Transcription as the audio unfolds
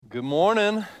Good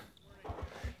morning.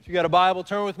 If you got a Bible,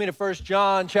 turn with me to 1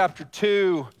 John chapter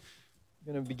 2.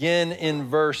 I'm going to begin in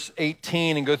verse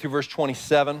 18 and go through verse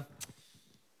 27.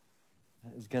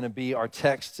 That is going to be our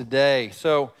text today.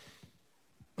 So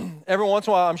every once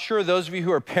in a while, I'm sure those of you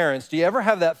who are parents, do you ever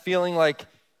have that feeling like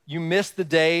you missed the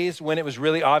days when it was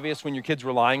really obvious when your kids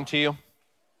were lying to you?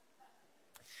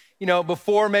 You know,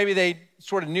 before maybe they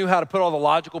sort of knew how to put all the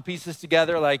logical pieces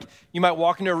together. Like you might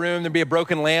walk into a room, there'd be a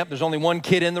broken lamp, there's only one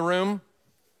kid in the room.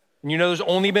 And you know there's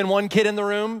only been one kid in the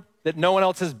room, that no one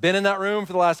else has been in that room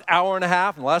for the last hour and a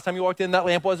half. And the last time you walked in, that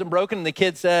lamp wasn't broken. And the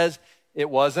kid says, it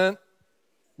wasn't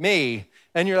me.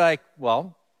 And you're like,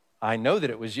 well, I know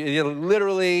that it was you. You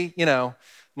literally,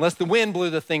 unless the wind blew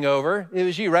the thing over, it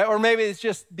was you, right? Or maybe it's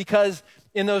just because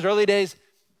in those early days,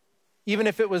 even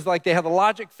if it was like they had the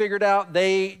logic figured out,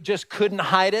 they just couldn't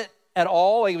hide it at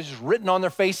all. It was just written on their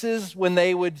faces when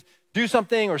they would do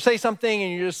something or say something,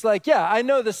 and you're just like, yeah, I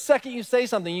know the second you say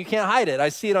something, you can't hide it. I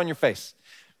see it on your face,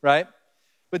 right?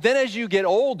 But then as you get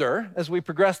older, as we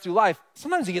progress through life,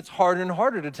 sometimes it gets harder and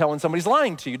harder to tell when somebody's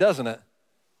lying to you, doesn't it?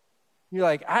 You're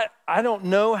like, I don't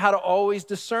know how to always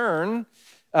discern.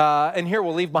 And here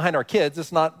we'll leave behind our kids.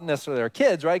 It's not necessarily our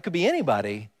kids, right? It could be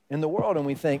anybody in the world. And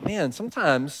we think, man,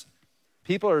 sometimes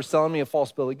people are selling me a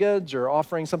false bill of goods or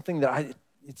offering something that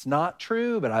it's not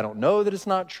true, but I don't know that it's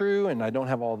not true, and I don't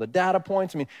have all the data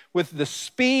points. I mean, with the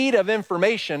speed of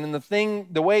information and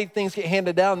the way things get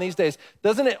handed down these days,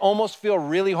 doesn't it almost feel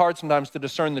really hard sometimes to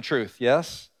discern the truth?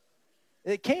 Yes?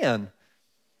 It can.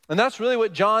 And that's really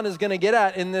what John is going to get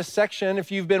at in this section.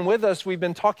 If you've been with us, we've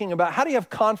been talking about how do you have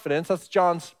confidence? That's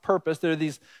John's purpose. There are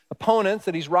these opponents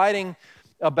that he's writing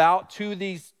about to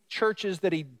these churches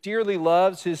that he dearly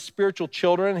loves, his spiritual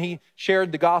children. He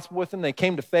shared the gospel with them. They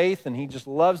came to faith, and he just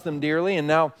loves them dearly. And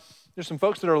now there's some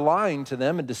folks that are lying to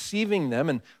them and deceiving them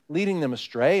and leading them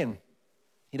astray, and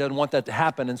he doesn't want that to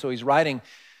happen. And so he's writing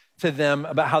to them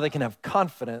about how they can have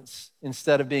confidence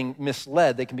instead of being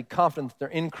misled. They can be confident that they're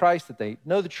in Christ, that they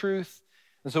know the truth.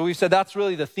 And so we've said that's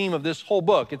really the theme of this whole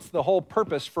book. It's the whole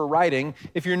purpose for writing.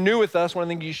 If you're new with us, one of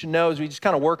the things you should know is we just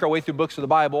kind of work our way through books of the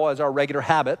Bible as our regular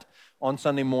habit on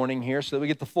Sunday morning here so that we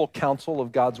get the full counsel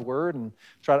of God's word and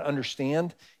try to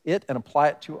understand it and apply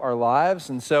it to our lives.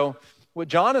 And so what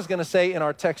John is going to say in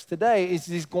our text today is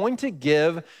he's going to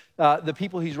give the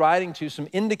people he's writing to some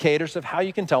indicators of how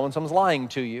you can tell when someone's lying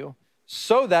to you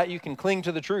so that you can cling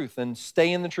to the truth and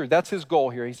stay in the truth. That's his goal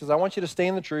here. He says, I want you to stay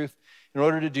in the truth. In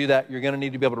order to do that, you're going to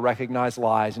need to be able to recognize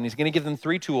lies. And he's going to give them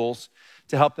 3 tools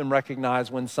to help them recognize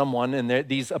when someone, and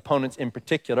these opponents in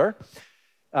particular,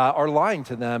 are lying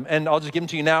to them. And I'll just give them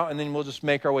to you now, and then we'll just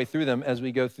make our way through them as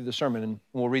we go through the sermon. And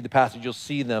we'll read the passage. You'll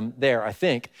see them there, I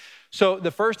think. So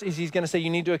the first is he's going to say you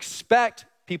need to expect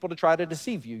people to try to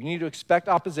deceive you. You need to expect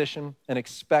opposition and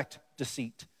expect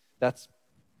deceit. That's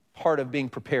part of being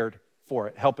prepared for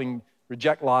it, helping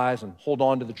reject lies and hold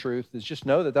on to the truth is just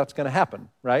know that that's going to happen,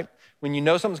 right? When you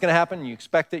know something's going to happen, you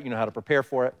expect it, you know how to prepare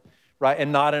for it, right?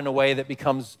 And not in a way that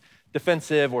becomes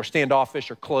defensive or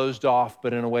standoffish or closed off,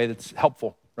 but in a way that's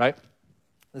helpful, right?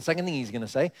 The second thing he's going to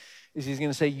say is he's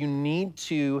going to say you need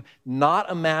to not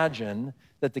imagine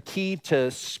that the key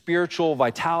to spiritual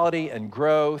vitality and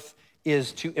growth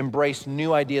is to embrace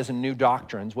new ideas and new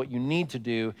doctrines. What you need to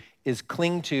do is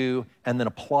cling to and then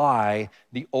apply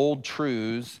the old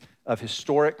truths of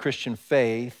historic Christian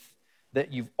faith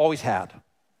that you've always had.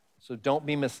 So don't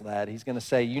be misled. He's going to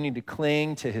say you need to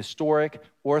cling to historic,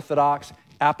 orthodox,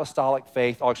 apostolic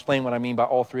faith. I'll explain what I mean by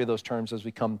all 3 of those terms as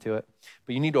we come to it.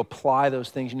 But you need to apply those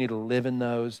things. You need to live in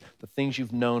those, the things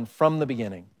you've known from the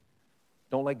beginning.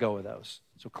 Don't let go of those.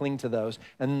 So cling to those.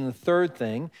 And then the third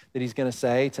thing that he's going to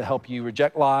say to help you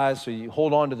reject lies so you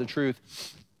hold on to the truth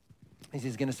is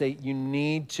he's going to say you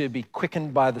need to be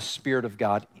quickened by the Spirit of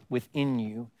God within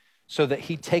you so that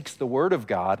he takes the word of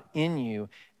God in you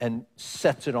and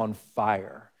sets it on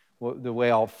fire. Well, the way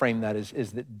I'll frame that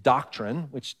is that doctrine,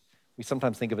 which we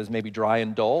sometimes think of as maybe dry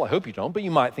and dull. I hope you don't, but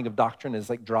you might think of doctrine as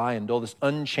like dry and dull, this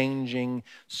unchanging,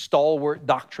 stalwart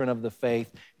doctrine of the faith.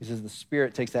 He says the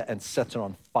Spirit takes that and sets it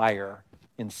on fire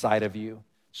inside of you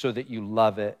so that you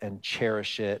love it and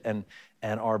cherish it and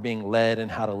are being led in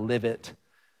how to live it.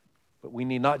 But we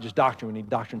need not just doctrine, we need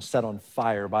doctrine set on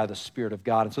fire by the Spirit of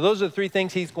God. And so those are the 3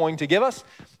 things he's going to give us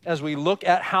as we look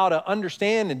at how to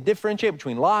understand and differentiate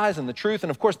between lies and the truth. And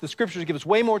of course, the scriptures give us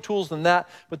way more tools than that,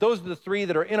 but those are the 3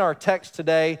 that are in our text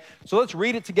today. So let's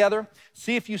read it together,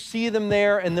 see if you see them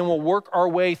there, and then we'll work our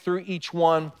way through each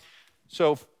one.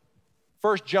 So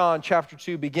 1 John chapter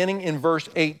 2, beginning in verse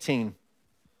 18,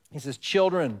 he says,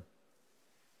 children,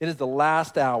 it is the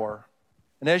last hour.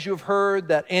 And as you have heard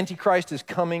that Antichrist is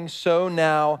coming, so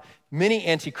now many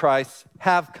antichrists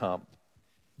have come.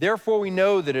 Therefore, we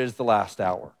know that it is the last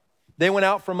hour. They went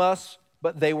out from us,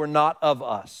 but they were not of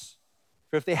us.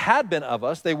 For if they had been of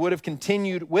us, they would have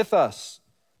continued with us.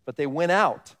 But they went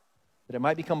out, that it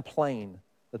might become plain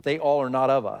that they all are not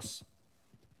of us.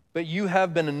 But you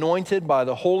have been anointed by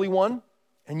the Holy One,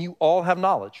 and you all have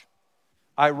knowledge.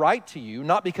 I write to you,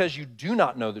 not because you do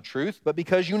not know the truth, but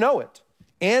because you know it,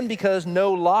 and because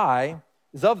no lie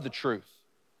is of the truth.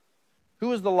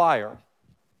 Who is the liar?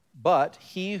 But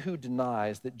he who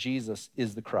denies that Jesus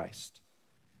is the Christ.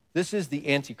 This is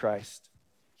the Antichrist,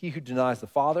 he who denies the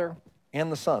Father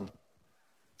and the Son.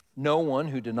 No one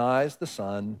who denies the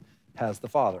Son has the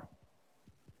Father.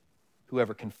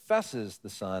 Whoever confesses the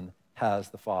Son has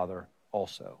the Father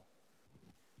also.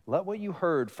 Let what you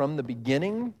heard from the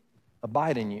beginning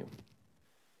abide in you.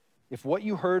 If what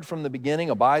you heard from the beginning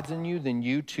abides in you, then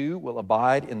you too will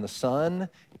abide in the Son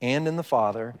and in the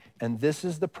Father. And this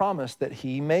is the promise that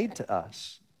he made to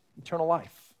us, eternal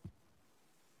life.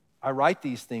 I write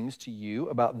these things to you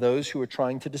about those who are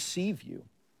trying to deceive you.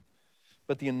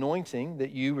 But the anointing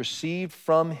that you received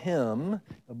from him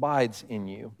abides in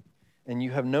you, and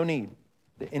you have no need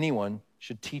that anyone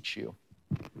should teach you.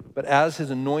 But as his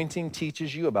anointing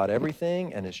teaches you about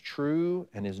everything and is true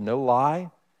and is no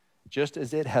lie, just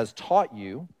as it has taught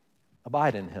you,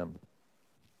 abide in him.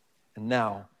 And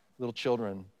now, little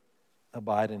children,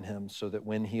 abide in him so that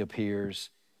when he appears,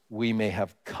 we may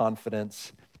have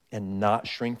confidence and not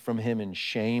shrink from him in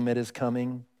shame at his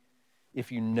coming.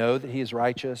 If you know that he is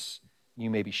righteous, you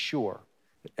may be sure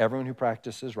that everyone who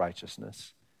practices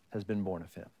righteousness has been born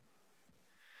of him.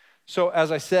 So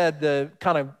as I said, the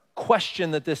kind of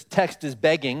question that this text is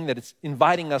begging, that it's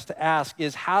inviting us to ask,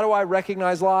 is how do I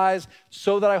recognize lies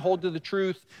so that I hold to the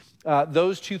truth?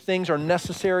 Those two things are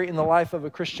necessary in the life of a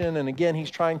Christian. And again, he's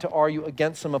trying to argue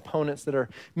against some opponents that are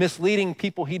misleading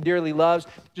people he dearly loves.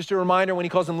 Just a reminder, when he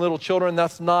calls them little children,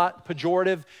 that's not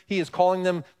pejorative. He is calling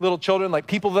them little children like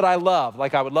people that I love,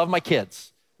 like I would love my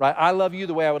kids, right? I love you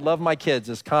the way I would love my kids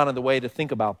is kind of the way to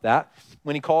think about that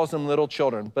when he calls them little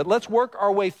children. But let's work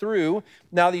our way through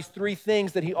now these three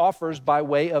things that he offers by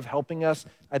way of helping us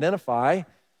identify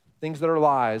things that are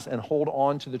lies and hold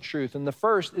on to the truth. And the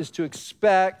first is to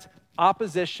expect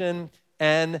opposition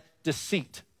and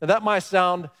deceit. Now that might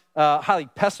sound highly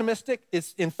pessimistic.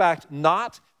 It's in fact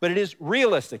not, but it is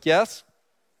realistic, yes?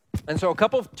 And so a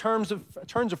couple of turns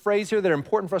of phrase here that are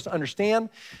important for us to understand,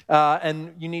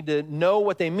 and you need to know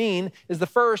what they mean, is the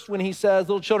first when he says,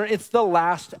 little children, it's the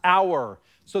last hour.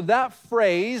 So that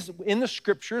phrase in the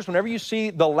scriptures, whenever you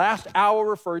see the last hour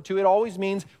referred to, it always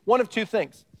means one of two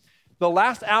things. The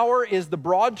last hour is the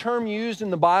broad term used in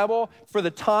the Bible for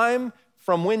the time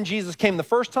from when Jesus came the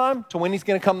first time to when he's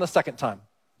going to come the second time.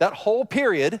 That whole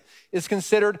period is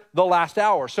considered the last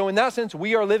hour. So in that sense,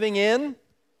 we are living in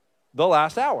the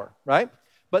last hour, right?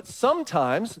 But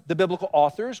sometimes the biblical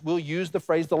authors will use the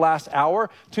phrase the last hour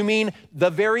to mean the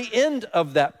very end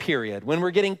of that period, when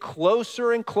we're getting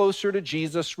closer and closer to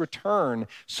Jesus' return.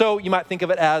 So you might think of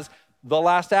it as the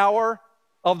last hour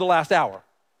of the last hour,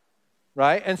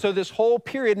 right? And so this whole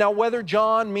period, now whether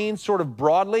John means sort of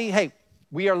broadly, hey,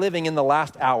 we are living in the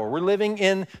last hour. We're living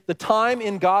in the time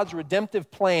in God's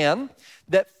redemptive plan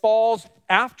that falls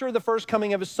after the first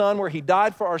coming of his son, where he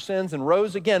died for our sins and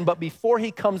rose again, but before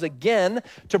he comes again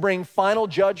to bring final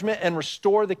judgment and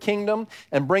restore the kingdom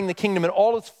and bring the kingdom in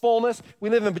all its fullness. We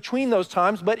live in between those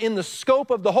times, but in the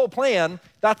scope of the whole plan,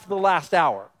 that's the last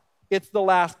hour. It's the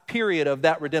last period of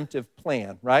that redemptive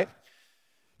plan, right?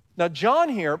 Now, John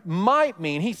here might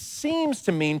mean, he seems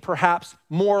to mean perhaps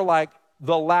more like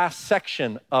the last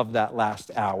section of that last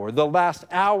hour, the last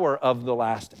hour of the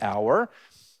last hour,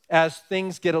 as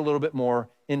things get a little bit more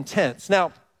intense.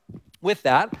 Now, with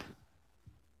that,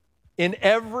 in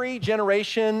every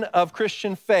generation of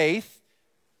Christian faith,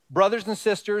 brothers and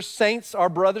sisters, saints are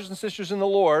brothers and sisters in the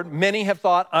Lord. Many have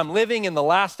thought, I'm living in the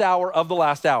last hour of the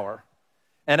last hour.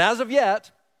 And as of yet,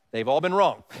 they've all been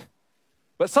wrong.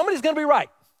 But somebody's going to be right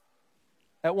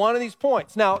at one of these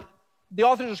points. Now, the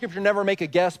authors of Scripture never make a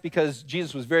guess because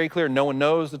Jesus was very clear. No one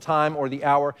knows the time or the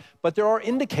hour. But there are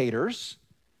indicators,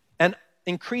 and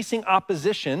increasing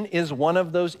opposition is one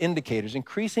of those indicators,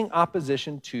 increasing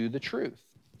opposition to the truth.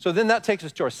 So then that takes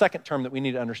us to our second term that we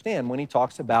need to understand when he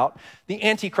talks about the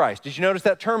Antichrist. Did you notice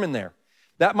that term in there?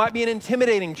 That might be an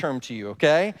intimidating term to you,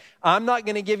 okay? I'm not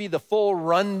going to give you the full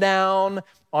rundown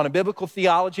on a biblical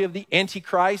theology of the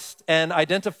Antichrist and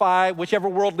identify whichever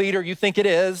world leader you think it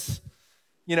is,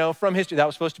 from history. That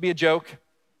was supposed to be a joke.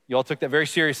 You all took that very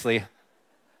seriously. It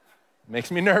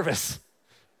makes me nervous.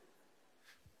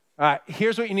 All right,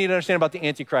 here's what you need to understand about the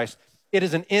Antichrist. It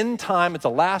is an end time, it's a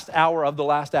last hour of the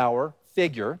last hour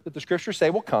figure that the scriptures say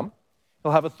will come.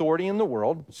 He'll have authority in the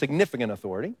world, significant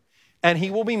authority, and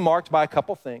he will be marked by a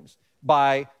couple things.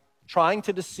 By trying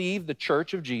to deceive the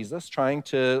church of Jesus, trying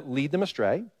to lead them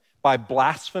astray, by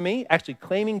blasphemy, actually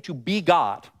claiming to be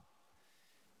God,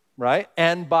 right?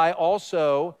 And by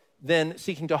also then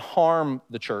seeking to harm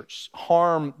the church,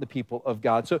 harm the people of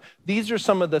God. So these are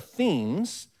some of the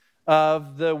themes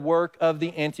of the work of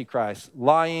the Antichrist: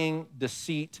 lying,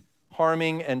 deceit,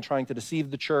 harming and trying to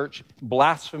deceive the church,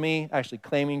 blasphemy, actually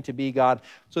claiming to be God.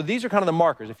 So these are kind of the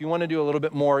markers. If you want to do a little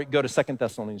bit more, go to 2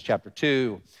 Thessalonians chapter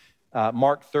 2,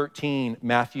 Mark 13,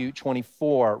 Matthew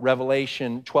 24,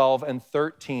 Revelation 12 and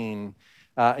 13.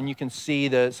 And you can see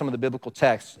some of the biblical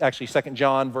texts. Actually, 2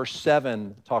 John verse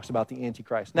 7 talks about the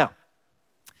Antichrist. Now,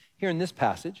 here in this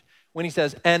passage, when he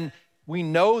says, and we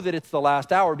know that it's the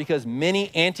last hour because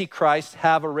many antichrists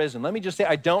have arisen. Let me just say,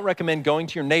 I don't recommend going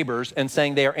to your neighbors and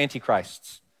saying they are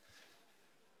antichrists.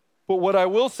 But what I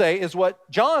will say is what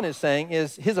John is saying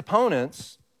is his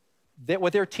opponents, that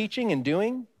what they're teaching and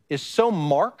doing is so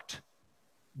marked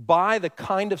by the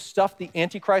kind of stuff the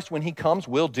Antichrist, when he comes,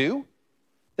 will do,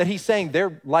 that he's saying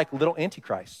they're like little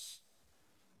antichrists.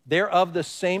 They're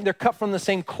cut from the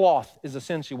same cloth is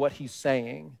essentially what he's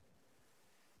saying.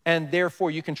 And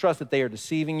therefore, you can trust that they are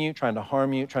deceiving you, trying to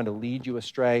harm you, trying to lead you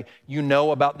astray. You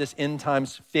know about this end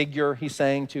times figure, he's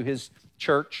saying to his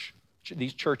church,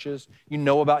 these churches. You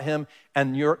know about him,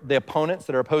 and the opponents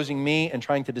that are opposing me and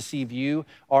trying to deceive you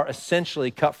are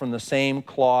essentially cut from the same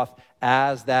cloth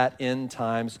as that end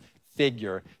times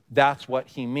figure. That's what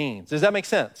he means. Does that make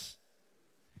sense?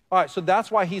 All right, so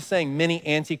that's why he's saying many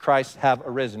antichrists have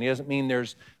arisen. He doesn't mean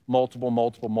there's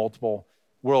multiple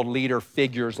world leader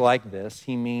figures like this.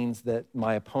 He means that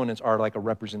my opponents are like a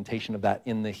representation of that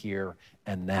in the here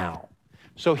and now.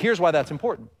 So here's why that's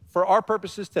important. For our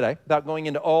purposes today, without going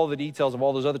into all the details of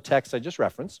all those other texts I just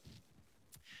referenced,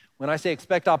 when I say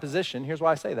expect opposition, here's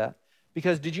why I say that.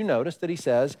 Because did you notice that he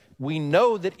says, we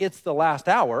know that it's the last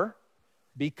hour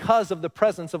because of the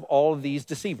presence of all of these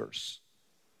deceivers.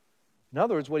 In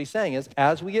other words, what he's saying is,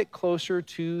 as we get closer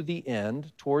to the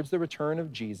end, towards the return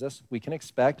of Jesus, we can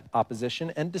expect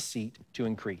opposition and deceit to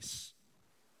increase.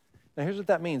 Now, here's what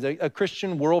that means. A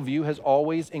Christian worldview has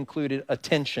always included a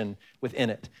tension within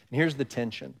it. And here's the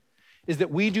tension, is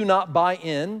that we do not buy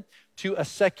in to a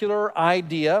secular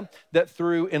idea that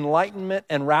through enlightenment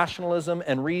and rationalism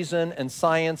and reason and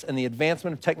science and the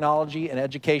advancement of technology and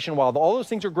education, while all those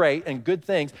things are great and good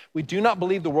things, we do not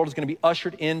believe the world is going to be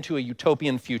ushered into a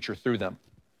utopian future through them.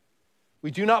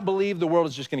 We do not believe the world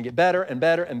is just going to get better and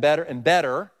better and better and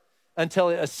better until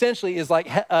it essentially is like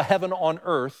a heaven on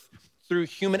earth through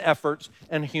human efforts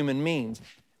and human means.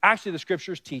 Actually, the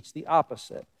scriptures teach the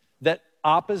opposite, that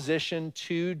opposition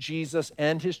to Jesus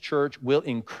and his church will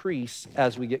increase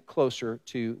as we get closer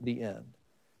to the end.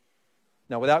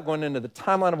 Now, without going into the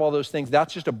timeline of all those things,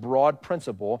 that's just a broad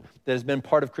principle that has been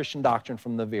part of Christian doctrine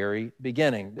from the very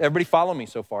beginning. Everybody follow me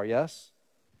so far, yes?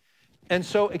 And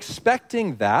so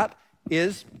expecting that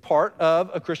is part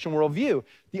of a Christian worldview.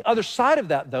 The other side of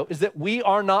that, though, is that we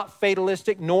are not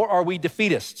fatalistic, nor are we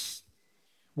defeatists.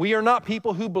 We are not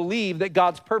people who believe that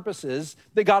God's purposes,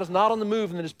 that God is not on the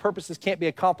move and that his purposes can't be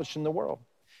accomplished in the world.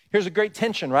 Here's a great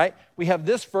tension, right? We have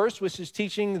this verse, which is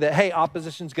teaching that, hey,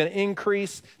 opposition is going to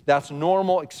increase. That's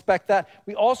normal. Expect that.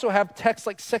 We also have texts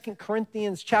like 2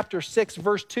 Corinthians chapter 6,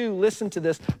 verse 2. Listen to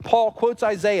this. Paul quotes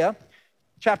Isaiah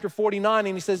chapter 49,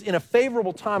 and he says, in a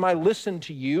favorable time I listened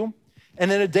to you,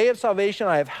 and in a day of salvation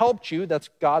I have helped you. That's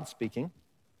God speaking.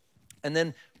 And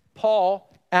then Paul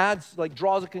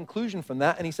draws a conclusion from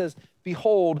that, and he says,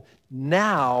 behold,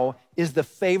 now is the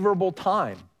favorable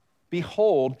time.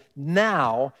 Behold,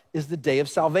 now is the day of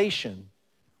salvation.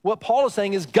 What Paul is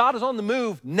saying is God is on the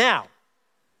move now,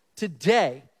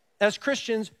 today. As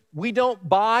Christians, we don't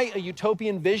buy a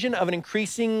utopian vision of an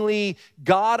increasingly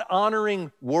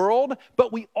God-honoring world,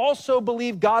 but we also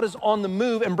believe God is on the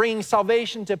move and bringing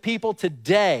salvation to people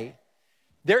today.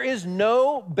 There is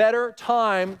no better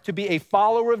time to be a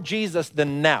follower of Jesus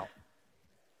than now.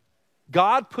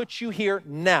 God puts you here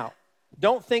now.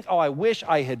 Don't think, oh, I wish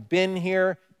I had been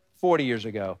here 40 years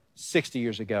ago, 60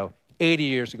 years ago, 80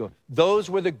 years ago.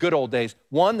 Those were the good old days.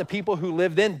 One, the people who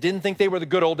lived then didn't think they were the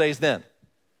good old days then.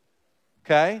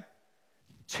 Okay?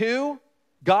 Two,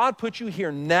 God put you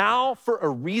here now for a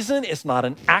reason. It's not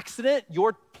an accident.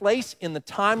 Your place in the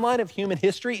timeline of human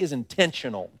history is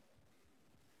intentional.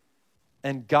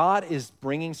 And God is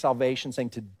bringing salvation, saying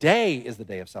today is the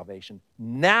day of salvation.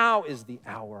 Now is the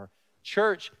hour.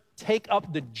 Church, take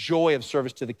up the joy of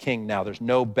service to the King now. There's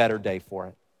no better day for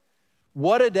it.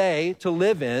 What a day to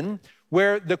live in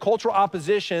where the cultural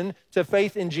opposition to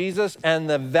faith in Jesus and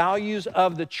the values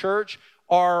of the church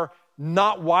are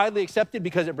not widely accepted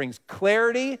because it brings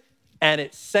clarity and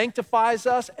it sanctifies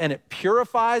us and it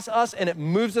purifies us and it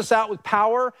moves us out with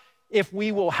power if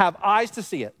we will have eyes to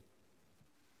see it.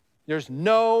 There's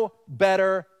no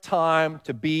better time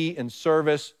to be in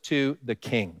service to the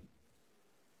King.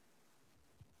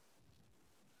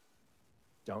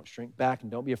 Don't shrink back and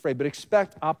don't be afraid, but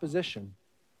expect opposition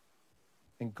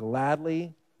and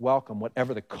gladly welcome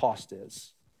whatever the cost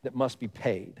is that must be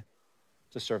paid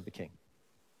to serve the King.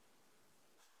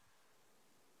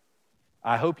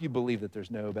 I hope you believe that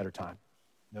there's no better time,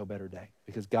 no better day,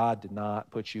 because God did not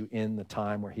put you in the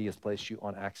time where he has placed you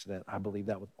on accident. I believe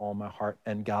that with all my heart,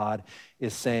 and God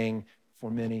is saying for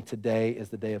many, today is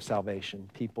the day of salvation.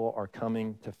 People are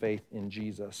coming to faith in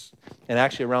Jesus, and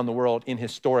actually around the world in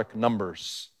historic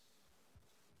numbers.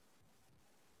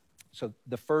 So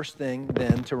the first thing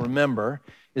then to remember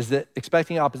is that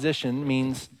expecting opposition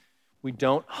means we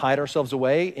don't hide ourselves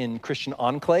away in Christian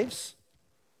enclaves,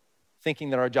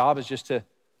 thinking that our job is just to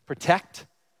protect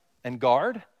and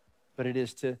guard, but it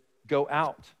is to go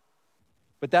out.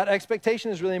 But that expectation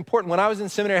is really important. When I was in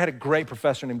seminary, I had a great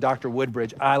professor named Dr.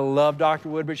 Woodbridge. I love Dr.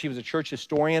 Woodbridge. He was a church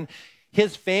historian.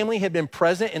 His family had been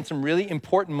present in some really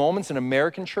important moments in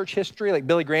American church history, like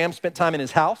Billy Graham spent time in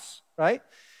his house, right?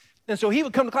 And so he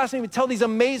would come to class and he would tell these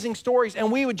amazing stories,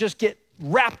 and we would just get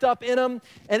wrapped up in them.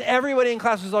 And everybody in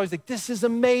class was always like, this is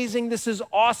amazing, this is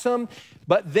awesome.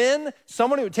 But then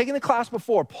someone who had taken the class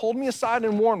before pulled me aside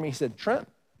and warned me. He said, Trent,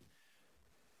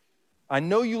 I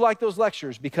know you like those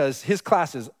lectures because his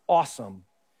class is awesome,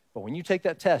 but when you take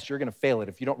that test, you're gonna fail it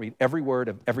if you don't read every word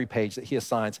of every page that he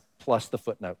assigns plus the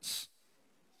footnotes.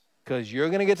 Because you're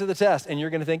gonna get to the test and you're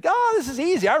gonna think, oh, this is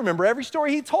easy. I remember every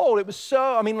story he told. It was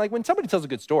so, like when somebody tells a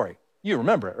good story, you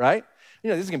remember it, right? You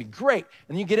know, this is gonna be great.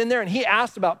 And you get in there and he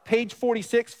asked about page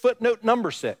 46, footnote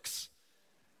number 6.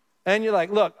 And you're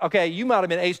like, look, okay, you might have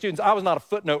been A students. I was not a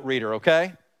footnote reader,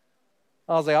 okay?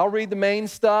 I was like, I'll read the main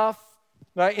stuff.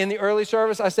 Right? In the early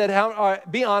service, I said, all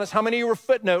right, be honest, how many of you were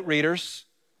footnote readers?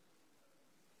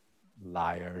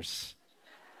 Liars.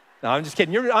 No, I'm just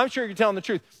kidding. I'm sure you're telling the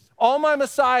truth. All my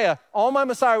Messiah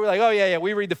were like, oh, yeah,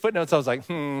 we read the footnotes. I was like,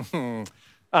 I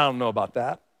don't know about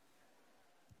that.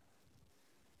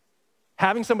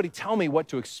 Having somebody tell me what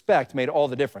to expect made all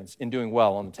the difference in doing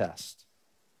well on the test.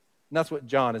 And that's what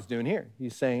John is doing here.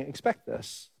 He's saying, expect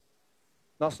this.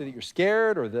 Not so that you're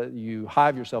scared or that you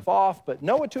hive yourself off, but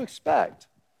know what to expect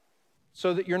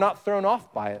so that you're not thrown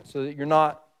off by it, so that you're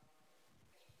not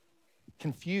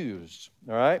confused,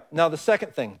 all right? Now, the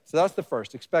second thing, so that's the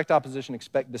first, expect opposition,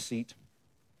 expect deceit.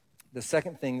 The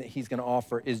second thing that he's going to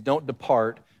offer is don't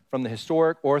depart from the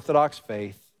historic Orthodox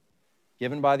faith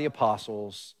given by the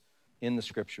apostles in the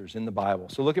scriptures, in the Bible.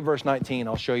 So look at verse 19.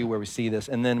 I'll show you where we see this,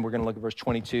 and then we're going to look at verse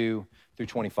 22 through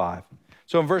 25.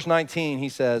 So in verse 19, he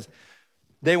says,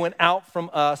 they went out from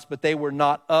us, but they were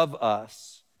not of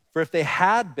us. For if they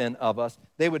had been of us,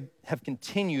 they would have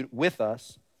continued with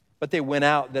us, but they went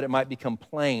out that it might become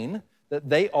plain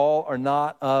that they all are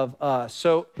not of us.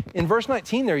 So in verse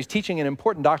 19 there, he's teaching an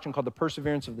important doctrine called the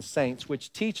perseverance of the saints,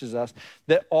 which teaches us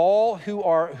that all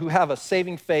who have a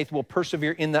saving faith will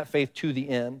persevere in that faith to the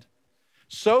end.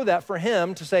 So that for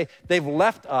him to say they've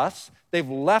left us, they've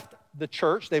left the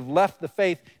church, they've left the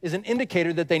faith, is an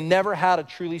indicator that they never had a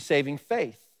truly saving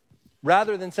faith.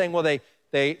 Rather than saying, well,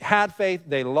 they had faith,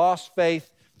 they lost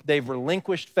faith, they've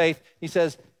relinquished faith, he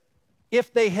says,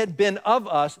 if they had been of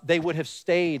us, they would have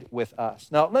stayed with us.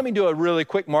 Now, let me do a really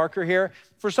quick marker here.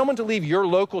 For someone to leave your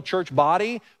local church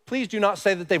body, please do not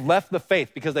say that they've left the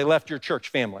faith because they left your church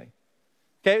family.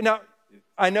 Okay, now,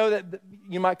 I know that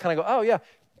you might kind of go, oh yeah,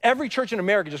 every church in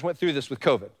America just went through this with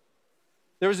COVID.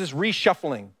 There was this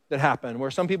reshuffling that happened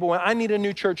where some people went, I need a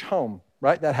new church home,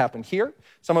 right? That happened here.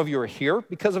 Some of you are here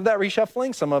because of that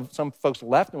reshuffling. Some folks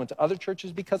left and went to other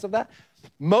churches because of that.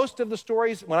 Most of the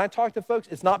stories, when I talk to folks,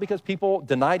 it's not because people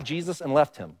denied Jesus and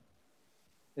left him.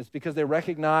 It's because they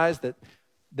recognized that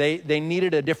they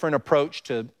needed a different approach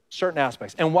to certain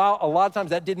aspects. And while a lot of times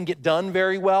that didn't get done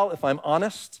very well, if I'm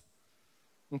honest,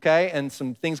 okay, and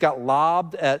some things got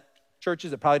lobbed at churches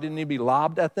that probably didn't need to be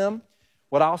lobbed at them,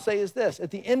 what I'll say is this: at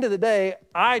the end of the day,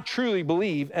 I truly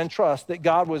believe and trust that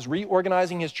God was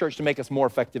reorganizing his church to make us more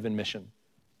effective in mission.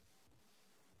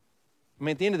 I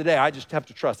mean, at the end of the day, I just have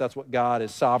to trust that's what God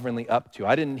is sovereignly up to.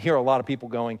 I didn't hear a lot of people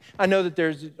going, I know that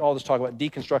there's all this talk about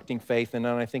deconstructing faith, and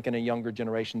then I think in a younger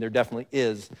generation, there definitely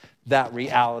is that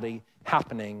reality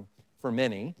happening for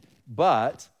many.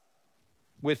 But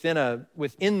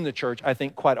within the church, I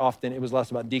think quite often it was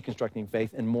less about deconstructing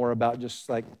faith and more about just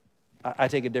like, I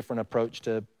take a different approach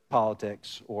to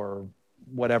politics or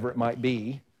whatever it might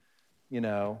be,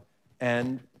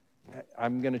 and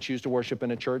I'm going to choose to worship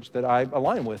in a church that I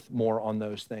align with more on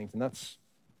those things. And that's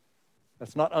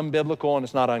not unbiblical and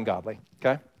it's not ungodly,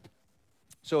 okay?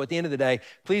 So at the end of the day,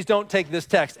 please don't take this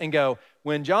text and go,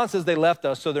 when John says they left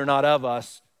us so they're not of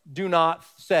us, do not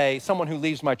say someone who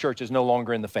leaves my church is no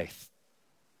longer in the faith.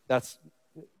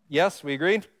 Yes, we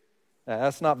agreed?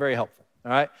 That's not very helpful,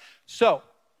 all right? So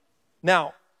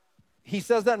now, he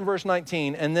says that in verse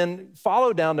 19, and then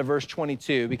follow down to verse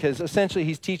 22, because essentially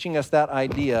he's teaching us that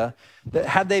idea that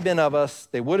had they been of us,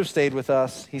 they would have stayed with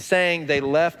us. He's saying they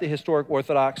left the historic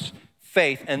Orthodox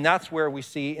faith, and that's where we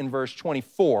see in verse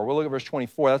 24. We'll look at verse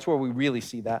 24. That's where we really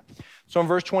see that. So in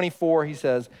verse 24, he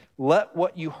says, let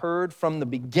what you heard from the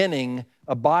beginning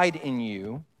abide in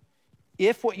you.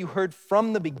 If what you heard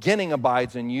from the beginning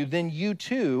abides in you, then you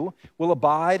too will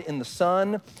abide in the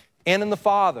Son and in the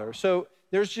Father. So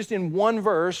there's just in one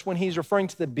verse, when he's referring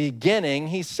to the beginning,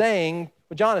 he's saying,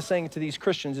 what John is saying to these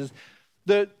Christians is,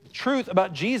 the truth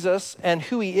about Jesus and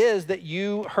who he is that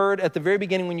you heard at the very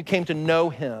beginning when you came to know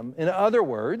him. In other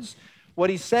words, what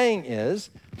he's saying is,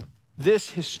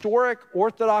 this historic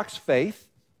Orthodox faith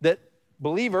that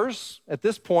believers at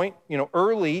this point,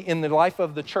 early in the life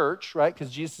of the church, right?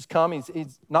 Because Jesus has come,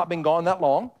 he's not been gone that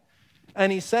long.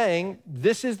 And he's saying,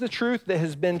 this is the truth that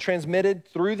has been transmitted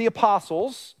through the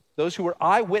apostles, those who were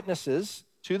eyewitnesses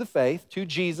to the faith, to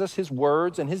Jesus, his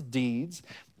words and his deeds.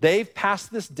 They've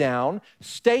passed this down.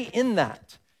 Stay in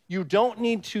that. You don't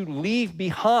need to leave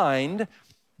behind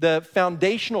the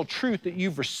foundational truth that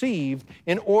you've received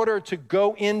in order to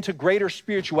go into greater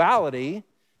spirituality,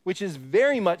 which is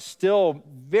very much still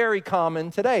very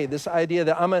common today. This idea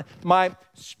that my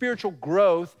spiritual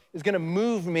growth is going to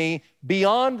move me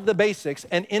beyond the basics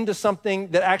and into something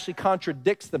that actually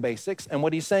contradicts the basics. And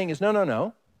what he's saying is,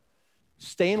 no.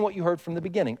 Stay in what you heard from the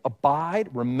beginning. Abide,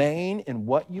 remain in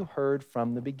what you heard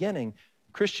from the beginning.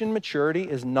 Christian maturity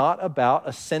is not about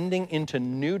ascending into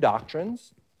new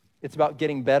doctrines. It's about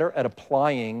getting better at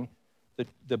applying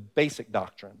the basic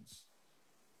doctrines.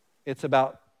 It's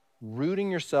about rooting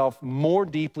yourself more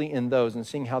deeply in those and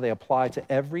seeing how they apply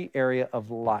to every area of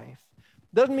life.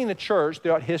 Doesn't mean the church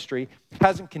throughout history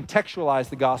hasn't contextualized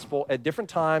the gospel at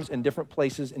different times and different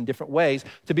places in different ways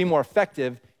to be more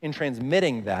effective in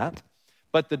transmitting that.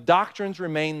 But the doctrines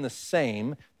remain the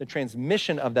same. The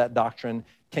transmission of that doctrine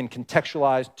can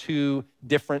contextualize to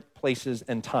different places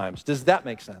and times. Does that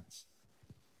make sense?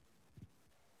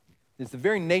 It's the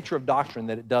very nature of doctrine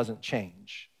that it doesn't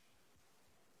change.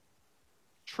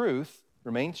 Truth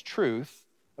remains truth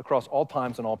across all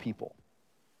times and all people.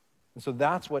 And so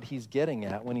that's what he's getting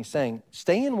at when he's saying,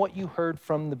 stay in what you heard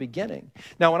from the beginning.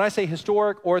 Now, when I say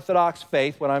historic Orthodox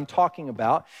faith, what I'm talking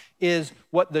about is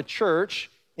what the church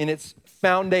in its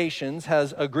foundations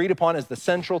has agreed upon as the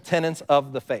central tenets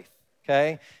of the faith,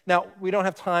 okay? Now, we don't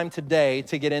have time today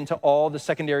to get into all the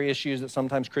secondary issues that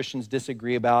sometimes Christians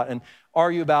disagree about and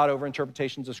argue about over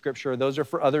interpretations of Scripture. Those are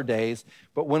for other days.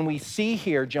 But when we see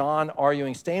here John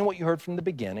arguing, stay in what you heard from the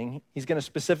beginning, he's going to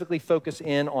specifically focus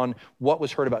in on what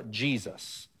was heard about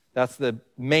Jesus. That's the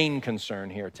main concern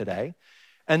here today.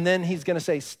 And then he's going to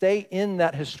say, stay in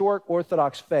that historic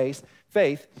Orthodox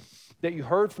faith that you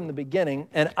heard from the beginning,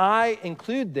 and I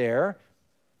include there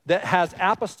that has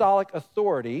apostolic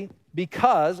authority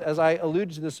because, as I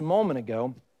alluded to this a moment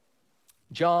ago,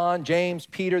 John, James,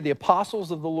 Peter, the apostles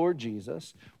of the Lord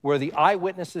Jesus were the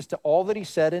eyewitnesses to all that he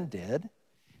said and did,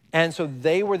 and so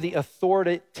they were the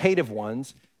authoritative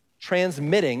ones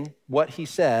transmitting what he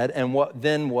said and what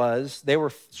then was, they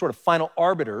were sort of final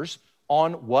arbiters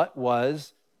on what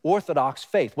was Orthodox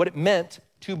faith, what it meant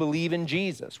to believe in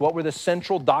Jesus. What were the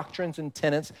central doctrines and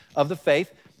tenets of the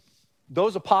faith?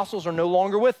 Those apostles are no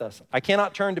longer with us. I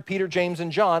cannot turn to Peter, James,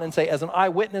 and John and say, as an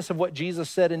eyewitness of what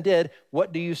Jesus said and did,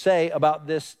 what do you say about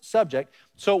this subject?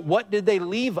 So what did they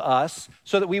leave us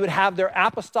so that we would have their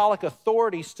apostolic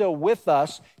authority still with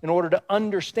us in order to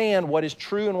understand what is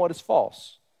true and what is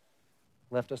false?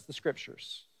 Left us the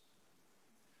Scriptures.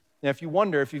 Now, if you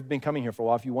wonder, if you've been coming here for a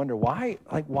while, if you wonder why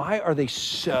are they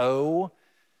so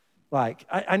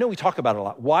I know we talk about it a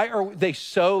lot. Why are they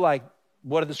so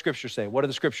what do the Scriptures say? What do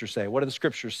the Scriptures say? What do the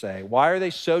Scriptures say? Why are they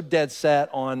so dead set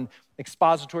on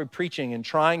expository preaching and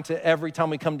trying to, every time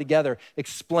we come together,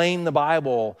 explain the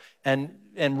Bible and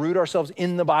root ourselves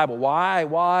in the Bible? Why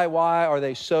are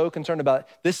they so concerned about it?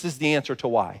 This is the answer to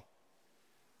why.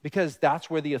 Because that's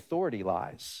where the authority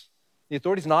lies. The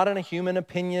authority is not in a human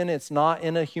opinion. It's not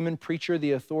in a human preacher.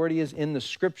 The authority is in the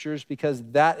Scriptures because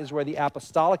that is where the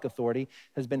apostolic authority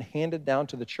has been handed down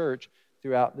to the church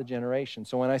throughout the generation.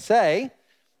 So when I say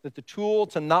that the tool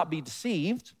to not be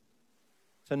deceived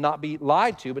to not be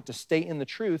lied to, but to stay in the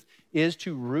truth, is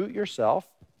to root yourself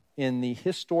in the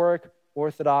historic,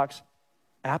 orthodox,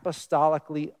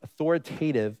 apostolically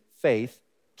authoritative faith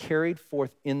carried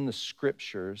forth in the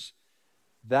Scriptures.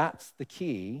 That's the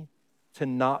key to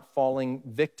not falling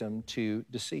victim to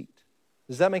deceit.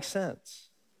 Does that make sense?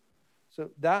 So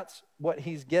that's what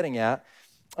he's getting at,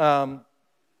 and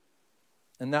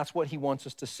that's what he wants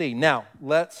us to see. Now,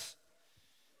 let's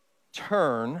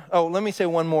turn. Oh, let me say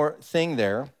one more thing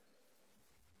there.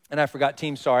 And I forgot,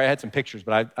 team, sorry, I had some pictures,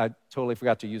 but I totally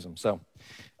forgot to use them. So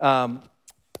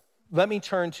let me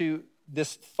turn to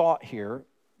this thought here.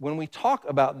 When we talk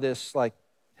about this, like,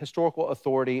 historical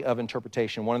authority of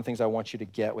interpretation, one of the things I want you to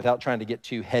get, without trying to get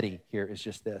too heady here, is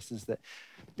just this, is that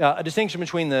a distinction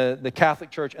between the Catholic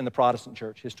Church and the Protestant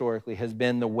Church historically has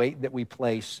been the weight that we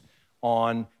place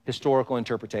on historical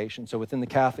interpretation. So within the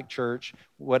Catholic Church,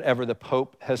 whatever the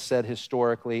Pope has said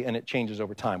historically, and it changes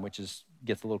over time, which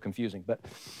gets a little confusing, but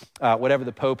whatever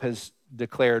the Pope has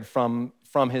declared from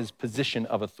his position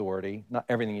of authority, not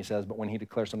everything he says, but when he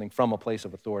declares something from a place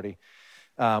of authority,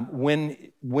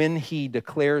 when he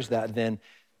declares that, then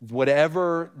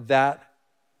whatever that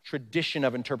tradition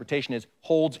of interpretation is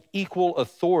holds equal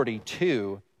authority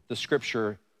to the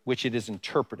Scripture which it is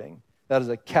interpreting. That is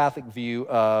a Catholic view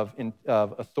of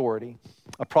authority.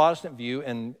 A Protestant view,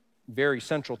 and very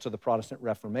central to the Protestant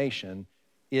Reformation,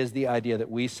 is the idea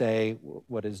that we say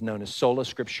what is known as sola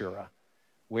scriptura.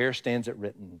 Where stands it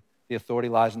written? The authority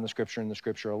lies in the Scripture and the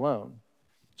Scripture alone.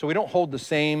 So we don't hold the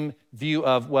same view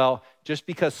of, well, just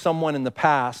because someone in the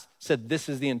past said this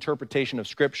is the interpretation of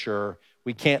Scripture,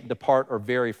 we can't depart or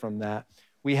vary from that.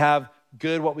 We have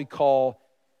good, what we call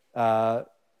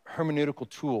hermeneutical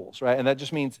tools, right? And that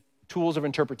just means tools of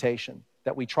interpretation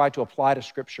that we try to apply to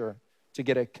Scripture to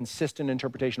get a consistent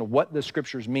interpretation of what the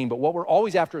Scriptures mean. But what we're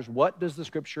always after is, what does the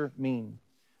Scripture mean?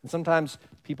 And sometimes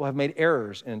people have made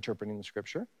errors in interpreting the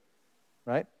Scripture,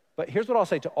 right? But here's what I'll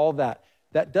say to all that.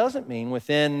 That doesn't mean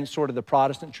within sort of the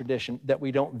Protestant tradition that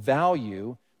we don't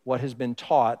value what has been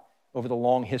taught over the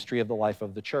long history of the life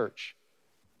of the church.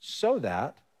 So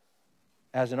that,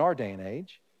 as in our day and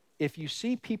age, if you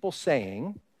see people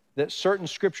saying that certain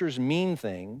Scriptures mean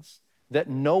things that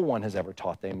no one has ever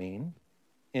taught they mean,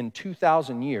 in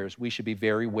 2,000 years, we should be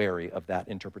very wary of that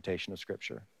interpretation of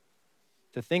Scripture.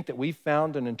 To think that we've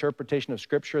found an interpretation of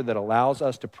Scripture that allows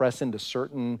us to press into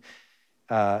certain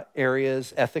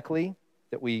areas ethically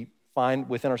that we find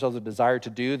within ourselves a desire to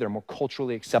do, that are more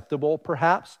culturally acceptable,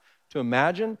 perhaps, to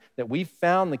imagine that we've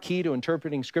found the key to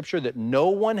interpreting Scripture that no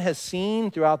one has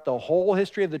seen throughout the whole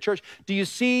history of the church. Do you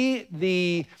see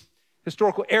the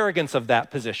historical arrogance of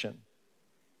that position?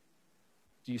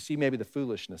 Do you see maybe the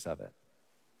foolishness of it?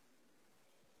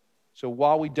 So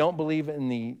while we don't believe in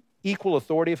the equal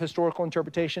authority of historical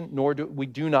interpretation, nor do we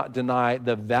not deny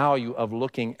the value of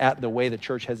looking at the way the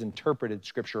church has interpreted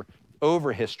Scripture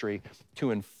over history to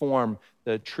inform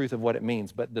the truth of what it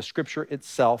means. But the Scripture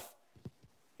itself,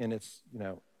 in its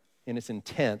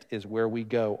intent, is where we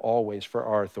go always for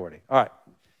our authority. All right.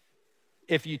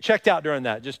 If you checked out during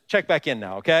that, just check back in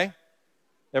now, okay?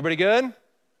 Everybody good?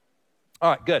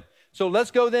 All right, good. So let's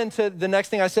go then to the next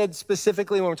thing I said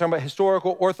specifically when we're talking about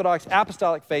historical, orthodox,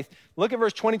 apostolic faith. Look at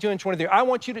verse 22 and 23. I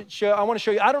want to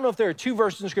show you, I don't know if there are two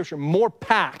verses in Scripture more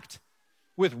packed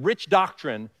with rich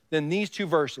doctrine than these two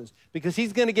verses, because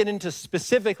he's going to get into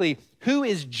specifically who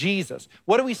is Jesus.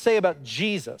 What do we say about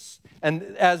Jesus and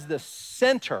as the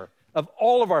center of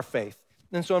all of our faith?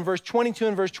 And so in verse 22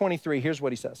 and verse 23, here's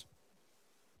what he says.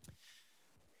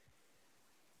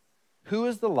 Who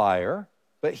is the liar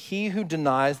but he who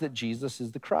denies that Jesus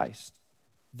is the Christ?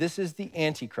 This is the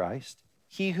Antichrist,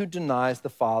 he who denies the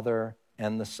Father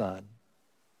and the Son.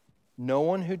 No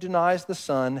one who denies the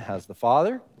Son has the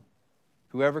Father.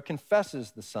 Whoever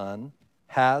confesses the Son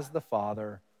has the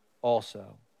Father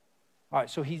also. All right,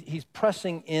 so he's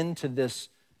pressing into this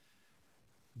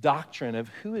doctrine of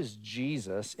who is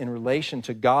Jesus in relation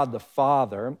to God the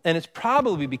Father. And it's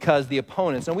probably because the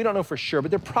opponents, and we don't know for sure,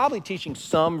 but they're probably teaching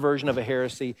some version of a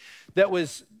heresy that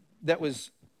was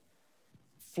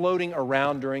floating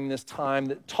around during this time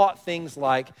that taught things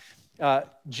like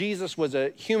Jesus was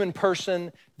a human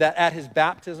person that at his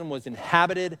baptism was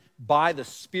inhabited by the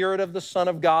Spirit of the Son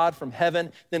of God from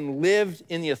heaven, then lived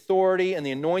in the authority and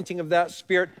the anointing of that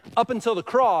Spirit up until the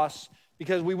cross,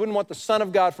 because we wouldn't want the Son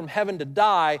of God from heaven to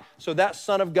die, so that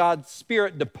Son of God's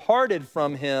Spirit departed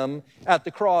from him at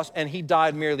the cross, and he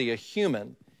died merely a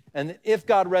human. And if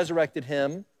God resurrected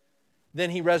him, then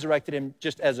he resurrected him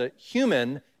just as a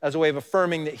human, as a way of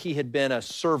affirming that he had been a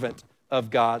servant of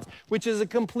God's, which is a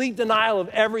complete denial of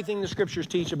everything the Scriptures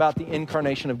teach about the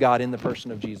incarnation of God in the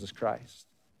person of Jesus Christ.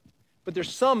 But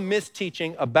there's some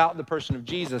misteaching about the person of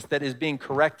Jesus that is being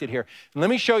corrected here. And let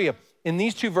me show you in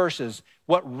these two verses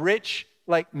what rich,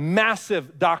 like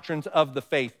massive doctrines of the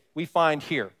faith we find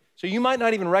here. So you might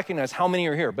not even recognize how many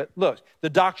are here, but look, the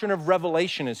doctrine of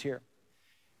revelation is here.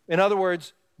 In other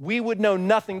words, we would know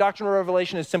nothing. Doctrine of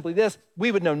revelation is simply this.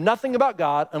 We would know nothing about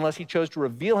God unless he chose to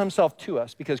reveal himself to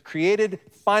us, because created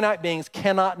finite beings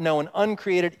cannot know an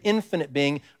uncreated infinite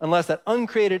being unless that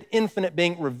uncreated infinite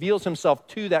being reveals himself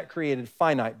to that created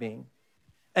finite being.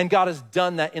 And God has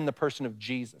done that in the person of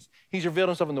Jesus. He's revealed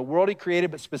himself in the world he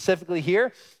created, but specifically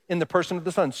here in the person of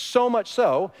the Son. So much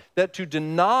so that to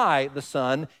deny the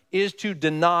Son is to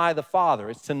deny the Father.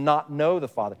 It's to not know the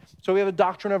Father. So we have a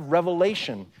doctrine of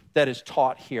revelation that is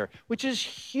taught here, which is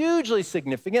hugely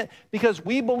significant because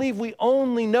we believe we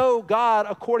only know God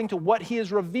according to what he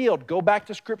has revealed. Go back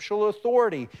to scriptural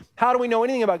authority. How do we know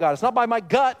anything about God? It's not by my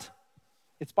gut.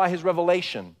 It's by his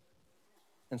revelation.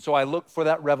 And so I look for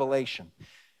that revelation.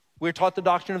 We're taught the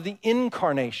doctrine of the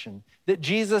incarnation, that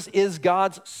Jesus is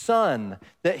God's Son,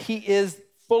 that he is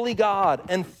fully God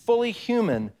and fully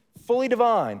human, fully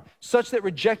divine, such that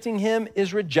rejecting him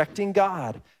is rejecting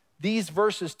God. These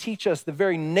verses teach us the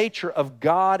very nature of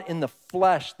God in the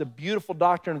flesh, the beautiful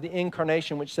doctrine of the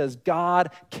incarnation, which says God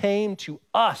came to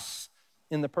us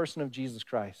in the person of Jesus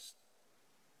Christ.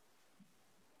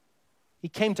 He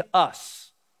came to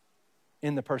us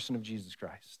in the person of Jesus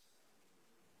Christ.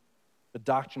 The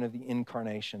doctrine of the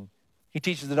incarnation. He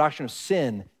teaches the doctrine of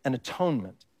sin and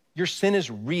atonement. Your sin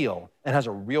is real and has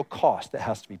a real cost that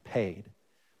has to be paid,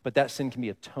 but that sin can be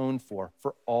atoned for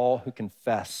all who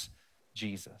confess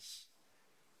Jesus.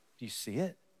 Do you see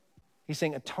it? He's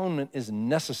saying atonement is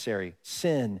necessary.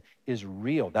 Sin is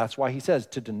real. That's why he says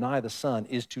to deny the Son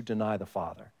is to deny the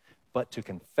Father, but to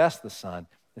confess the Son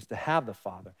is to have the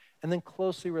Father. And then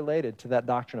closely related to that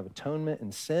doctrine of atonement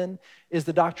and sin is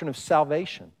the doctrine of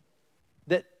salvation.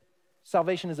 That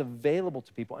salvation is available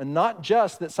to people. And not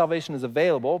just that salvation is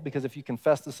available, because if you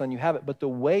confess the Son, you have it, but the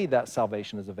way that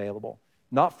salvation is available.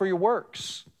 Not for your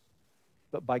works,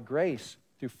 but by grace,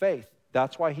 through faith.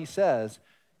 That's why he says,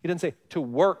 he didn't say to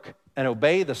work and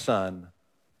obey the Son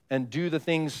and do the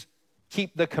things,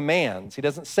 keep the commands. He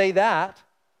doesn't say that.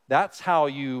 That's how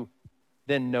you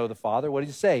then know the Father. What does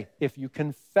he say? If you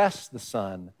confess the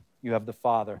Son, you have the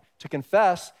Father. To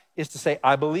confess is to say,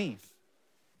 I believe.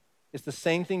 It's the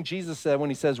same thing Jesus said when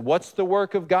he says, what's the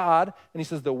work of God? And he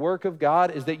says, the work of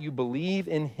God is that you believe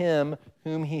in him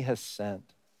whom he has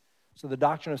sent. So the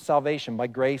doctrine of salvation by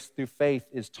grace through faith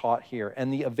is taught here,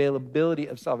 and the availability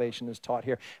of salvation is taught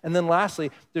here. And then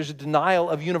lastly, there's a denial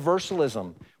of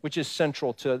universalism, which is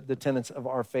central to the tenets of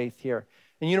our faith here.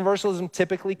 And universalism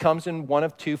typically comes in one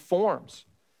of two forms.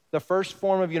 The first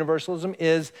form of universalism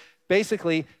is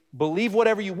basically believe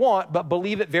whatever you want, but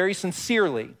believe it very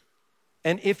sincerely.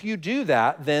 And if you do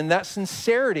that, then that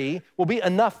sincerity will be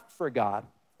enough for God.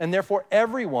 And therefore,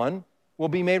 everyone will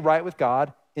be made right with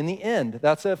God in the end.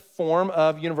 That's a form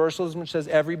of universalism which says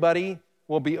everybody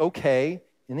will be okay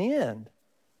in the end,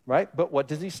 right? But what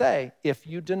does he say? If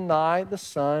you deny the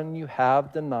Son, you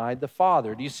have denied the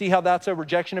Father. Do you see how that's a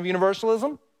rejection of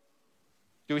universalism?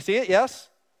 Do we see it? Yes?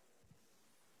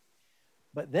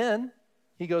 But then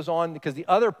he goes on, because the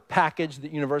other package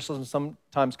that universalism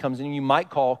sometimes comes in, you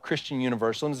might call Christian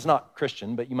universalism. It's not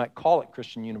Christian, but you might call it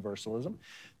Christian universalism,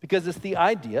 because it's the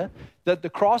idea that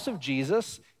the cross of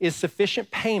Jesus is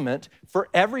sufficient payment for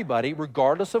everybody,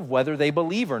 regardless of whether they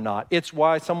believe or not. It's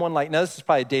why someone like, now this is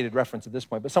probably a dated reference at this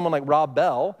point, but someone like Rob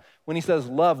Bell, when he says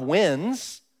love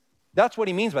wins, that's what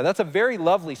he means by that. That's a very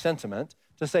lovely sentiment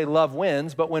to say love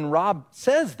wins, but when Rob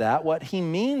says that, what he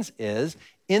means is,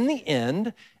 in the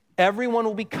end, everyone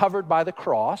will be covered by the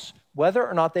cross, whether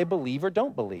or not they believe or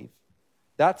don't believe.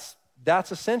 That's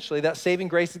essentially, that saving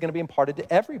grace is going to be imparted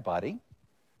to everybody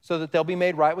so that they'll be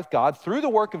made right with God through the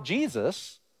work of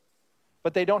Jesus,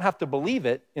 but they don't have to believe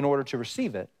it in order to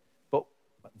receive it. But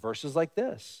verses like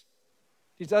this,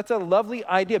 that's a lovely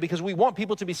idea because we want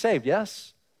people to be saved,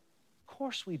 yes? Of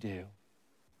course we do.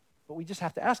 But we just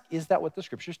have to ask, is that what the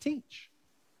scriptures teach?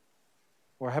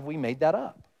 Or have we made that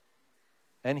up?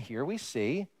 And here we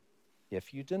see,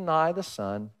 if you deny the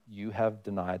Son, you have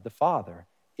denied the Father.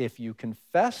 If you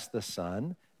confess the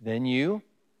Son, then you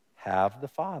have the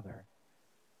Father.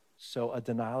 So a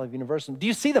denial of universalism. Do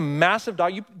you see the massive,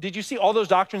 did you see all those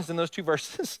doctrines in those two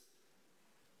verses?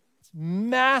 It's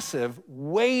massive,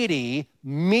 weighty,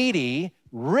 meaty,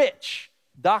 rich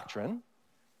doctrine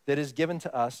that is given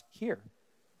to us here.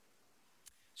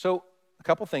 So a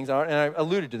couple things, and I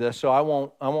alluded to this, so I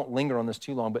won't linger on this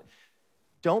too long, but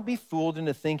don't be fooled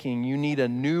into thinking you need a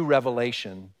new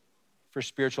revelation for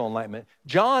spiritual enlightenment.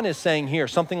 John is saying here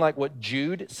something like what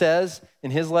Jude says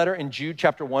in his letter in Jude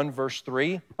chapter 1, verse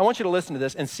 3. I want you to listen to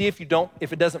this and see if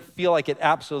it doesn't feel like it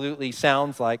absolutely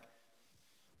sounds like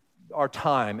our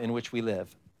time in which we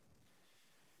live.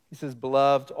 He says,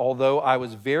 "Beloved, although I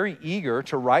was very eager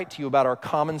to write to you about our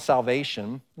common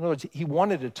salvation," in other words, he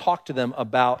wanted to talk to them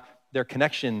about their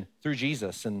connection through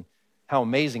Jesus and how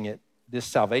amazing this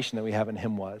salvation that we have in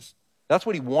him was. That's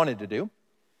what he wanted to do.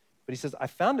 But he says, "I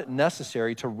found it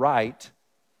necessary to write,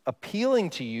 appealing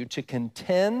to you to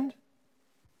contend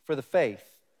for the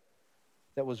faith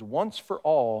that was once for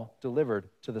all delivered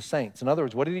to the saints." In other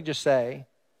words, what did he just say?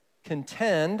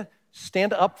 Contend,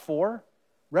 stand up for,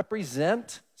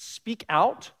 represent, speak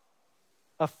out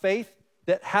a faith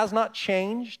that has not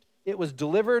changed. It was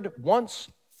delivered once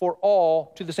for all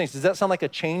to the saints. Does that sound like a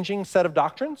changing set of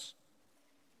doctrines?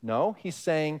 No, he's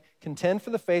saying contend for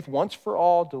the faith once for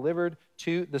all delivered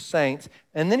to the saints.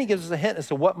 And then he gives us a hint as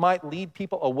to what might lead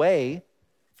people away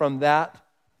from that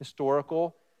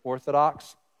historical,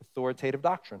 orthodox, authoritative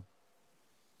doctrine.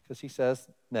 Because he says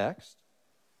next,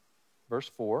 verse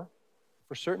 4,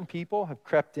 "For certain people have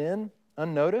crept in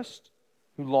unnoticed,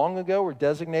 who long ago were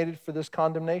designated for this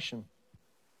condemnation.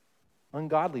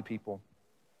 Ungodly people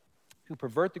who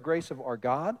pervert the grace of our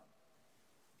God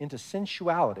into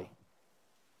sensuality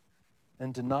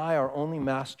and deny our only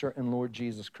Master and Lord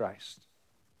Jesus Christ."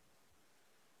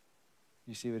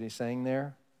 You see what he's saying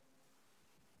there?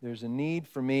 There's a need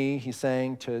for me, he's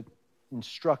saying, to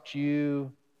instruct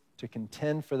you to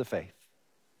contend for the faith.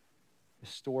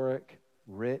 Historic,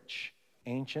 rich,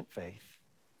 ancient faith.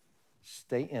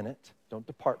 Stay in it. Don't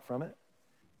depart from it.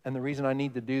 And the reason I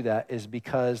need to do that is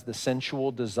because the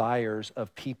sensual desires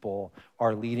of people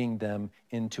are leading them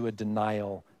into a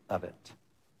denial of it.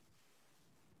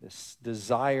 This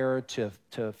desire to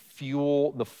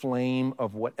fuel the flame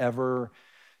of whatever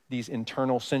these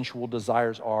internal sensual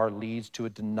desires are leads to a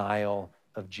denial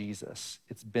of Jesus.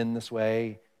 It's been this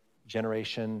way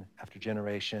generation after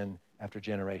generation after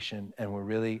generation, and we're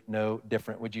really no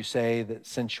different. Would you say that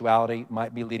sensuality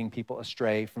might be leading people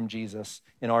astray from Jesus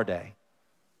in our day?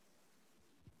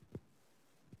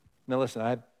 Now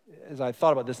listen, as I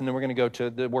thought about this, and then we're going to go to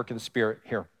the work of the Spirit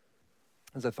here.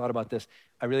 As I thought about this,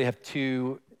 I really have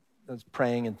I was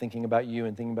praying and thinking about you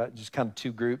and thinking about just kind of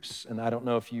two groups, and I don't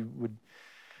know if you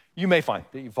may find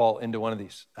that you fall into one of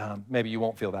these. Maybe you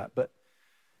won't feel that, but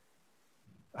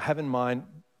I have in mind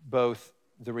both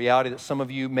the reality that some of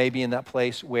you may be in that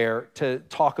place where to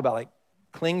talk about like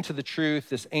cling to the truth,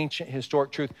 this ancient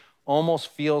historic truth, almost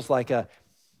feels like a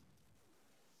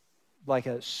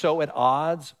so at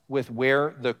odds with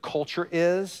where the culture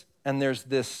is, and there's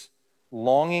this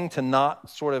longing to not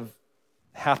sort of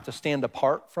have to stand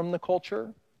apart from the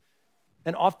culture.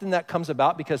 And often that comes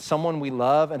about because someone we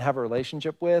love and have a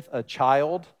relationship with, a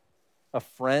child, a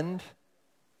friend,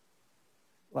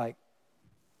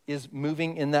 is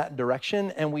moving in that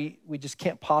direction, and we just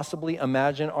can't possibly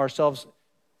imagine ourselves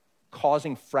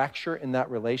causing fracture in that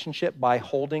relationship by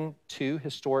holding to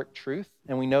historic truth.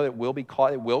 And we know it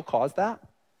will cause that.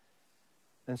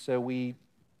 And so we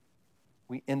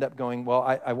end up going, well,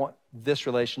 I want this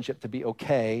relationship to be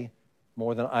okay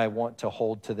more than I want to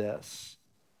hold to this.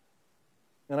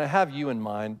 And I have you in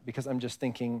mind because I'm just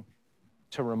thinking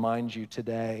to remind you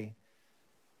today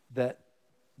that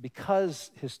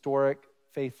because historic,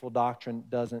 faithful doctrine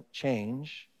doesn't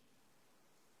change,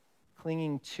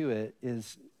 clinging to it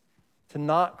is to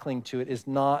not cling to it is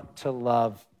not to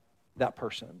love that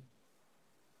person.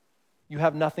 You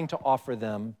have nothing to offer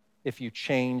them if you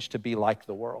change to be like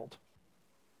the world.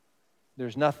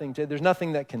 There's nothing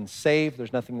that can save,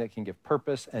 there's nothing that can give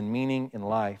purpose and meaning in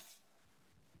life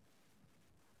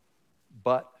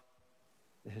but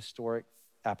the historic,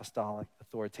 apostolic,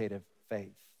 authoritative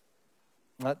faith.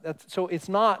 So it's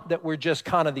not that we're just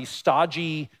kind of these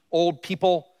stodgy old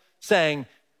people saying,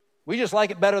 we just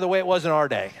like it better the way it was in our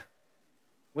day.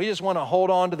 We just want to hold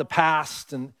on to the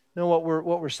past. And no, what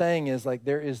we're saying is like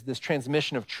there is this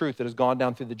transmission of truth that has gone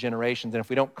down through the generations. And if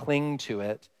we don't cling to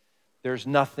it, there's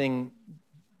nothing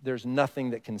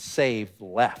that can save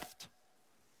left.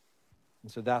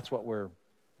 And so that's what we're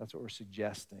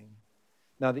suggesting.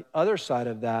 Now, the other side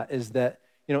of that is that,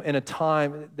 in a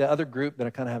time, the other group that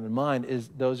I kind of have in mind is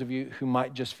those of you who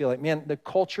might just feel like, man, the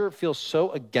culture feels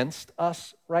so against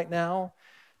us right now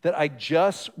that I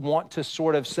just want to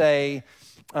sort of say,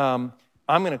 I'm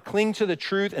going to cling to the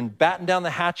truth and batten down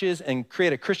the hatches and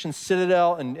create a Christian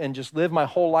citadel and just live my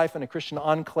whole life in a Christian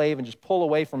enclave and just pull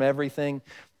away from everything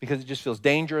because it just feels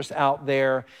dangerous out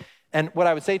there. And what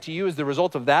I would say to you is the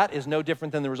result of that is no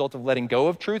different than the result of letting go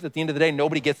of truth. At the end of the day,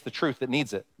 nobody gets the truth that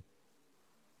needs it.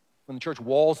 when the church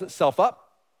walls itself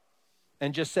up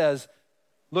and just says,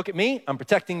 look at me, I'm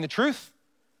protecting the truth.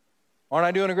 Aren't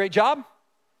I doing a great job?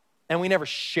 And we never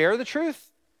share the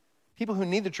truth. People who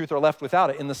need the truth are left without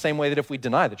it in the same way that if we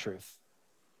deny the truth.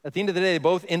 At the end of the day, they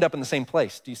both end up in the same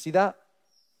place. Do you see that?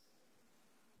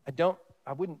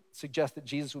 I wouldn't suggest that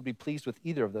Jesus would be pleased with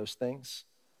either of those things.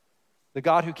 The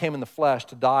God who came in the flesh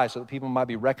to die so that people might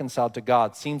be reconciled to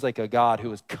God seems like a God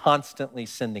who is constantly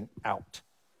sending out,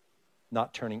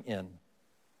 not turning in.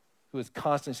 Who is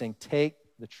constantly saying, take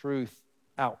the truth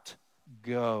out,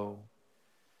 go.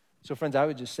 So friends, I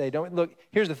would just say,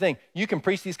 here's the thing. You can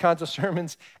preach these kinds of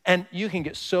sermons and you can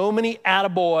get so many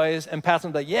attaboys and pass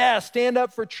them like, yeah, stand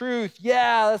up for truth.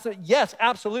 Yeah, yes,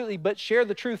 absolutely, but share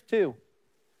the truth too.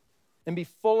 And be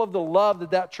full of the love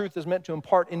that truth is meant to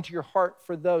impart into your heart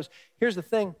for those. Here's the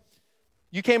thing.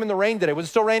 You came in the rain today. Was it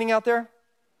still raining out there?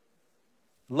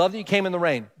 Love that you came in the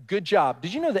rain. Good job.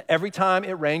 Did you know that every time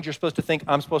it rains, you're supposed to think,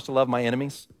 I'm supposed to love my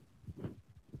enemies?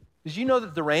 Did you know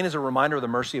that the rain is a reminder of the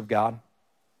mercy of God?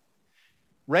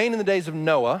 Rain in the days of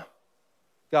Noah,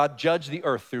 God judged the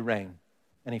earth through rain,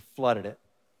 and he flooded it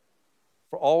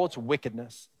for all its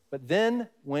wickedness. But then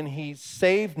when he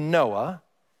saved Noah,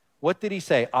 what did he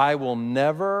say? I will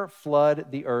never flood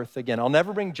the earth again. I'll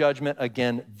never bring judgment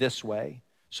again this way.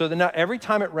 So that now every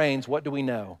time it rains, what do we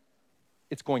know?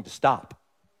 It's going to stop.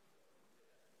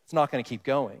 It's not going to keep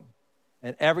going.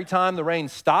 And every time the rain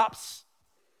stops,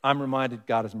 I'm reminded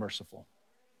God is merciful.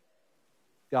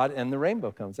 God, and the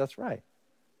rainbow comes, that's right.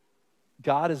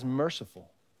 God is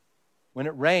merciful. When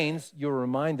it rains, you're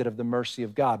reminded of the mercy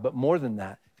of God. But more than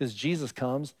that, because Jesus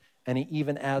comes and he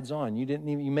even adds on. You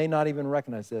may not even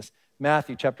recognize this.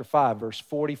 Matthew chapter 5, verse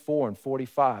 44 and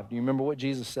 45. Do you remember what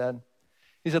Jesus said?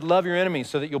 He said, love your enemies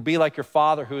so that you'll be like your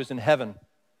Father who is in heaven.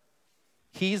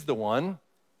 He's the one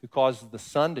who causes the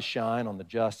sun to shine on the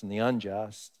just and the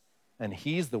unjust. And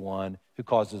he's the one who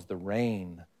causes the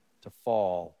rain to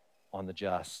fall on the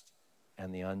just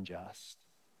and the unjust.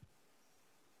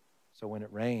 So when it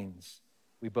rains,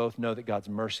 we both know that God's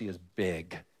mercy is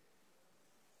big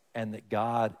and that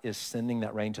God is sending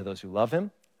that rain to those who love him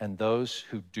and those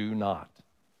who do not,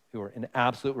 who are in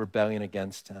absolute rebellion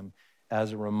against him,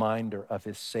 as a reminder of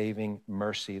his saving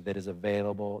mercy that is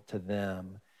available to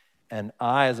them. And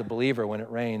I, as a believer, when it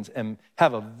rains,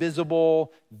 have a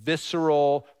visible,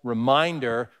 visceral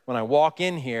reminder when I walk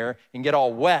in here and get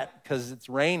all wet because it's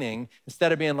raining,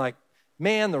 instead of being like,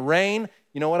 man, the rain,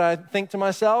 you know what I think to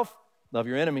myself? Love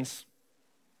your enemies.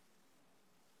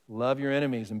 Love your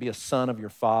enemies and be a son of your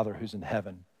Father who's in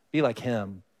heaven. Be like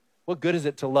him. What good is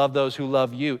it to love those who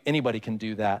love you? Anybody can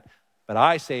do that. But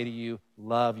I say to you,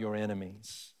 love your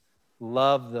enemies.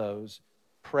 Love those.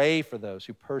 Pray for those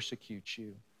who persecute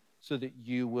you so that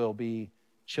you will be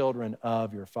children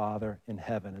of your Father in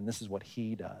heaven. And this is what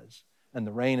he does. And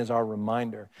the rain is our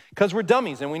reminder. Because we're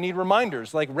dummies and we need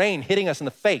reminders, like rain hitting us in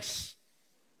the face.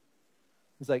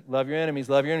 He's like, love your enemies,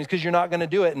 because you're not going to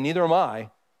do it, and neither am I,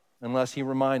 unless he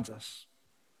reminds us.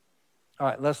 All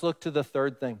right, let's look to the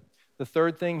third thing. The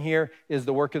third thing here is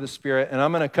the work of the Spirit, and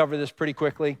I'm going to cover this pretty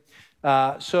quickly.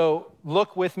 So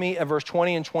look with me at verse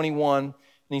 20 and 21, and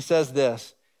he says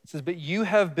this. He says, but you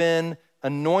have been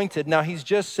anointed. Now, he's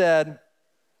just said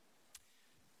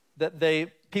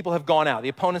that people have gone out. The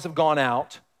opponents have gone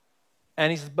out. And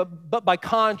he says, but by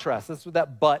contrast, that's what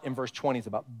that but in verse 20 is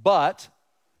about. But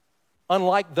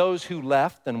unlike those who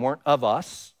left and weren't of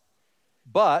us,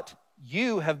 but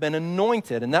you have been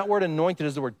anointed. And that word anointed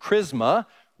is the word charisma,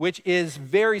 which is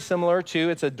very similar to,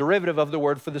 it's a derivative of the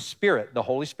word for the Spirit, the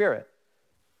Holy Spirit.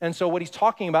 And so what he's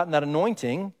talking about in that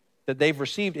anointing that they've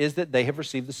received is that they have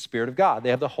received the Spirit of God. They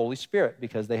have the Holy Spirit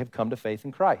because they have come to faith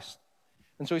in Christ.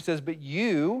 And so he says, but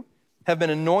you have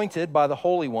been anointed by the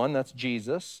Holy One, that's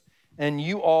Jesus, and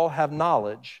you all have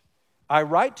knowledge. I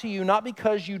write to you not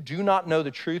because you do not know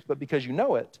the truth, but because you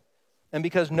know it, and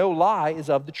because no lie is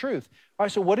of the truth. All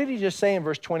right, so what did he just say in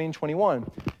verse 20 and 21?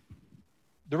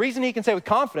 The reason he can say with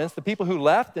confidence the people who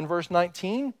left in verse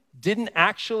 19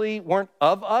 weren't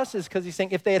of us is because he's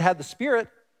saying if they had had the Spirit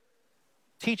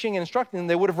teaching and instructing them,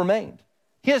 they would have remained.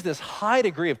 He has this high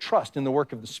degree of trust in the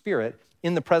work of the Spirit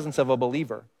in the presence of a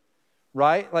believer,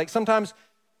 right? Like sometimes,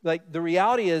 like the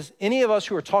reality is any of us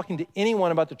who are talking to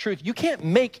anyone about the truth, you can't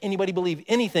make anybody believe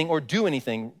anything or do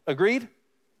anything. Agreed?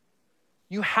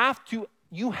 You have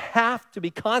to be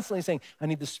constantly saying, I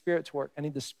need the Spirit to work. I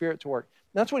need the Spirit to work.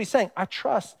 And that's what he's saying. I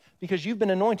trust because you've been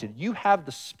anointed. You have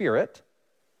the Spirit.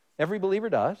 Every believer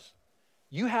does.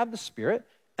 You have the Spirit,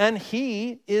 and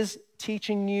he is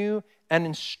teaching you and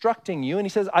instructing you. And he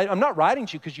says, I'm not writing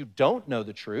to you because you don't know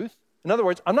the truth. In other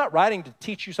words, I'm not writing to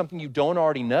teach you something you don't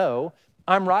already know.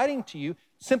 I'm writing to you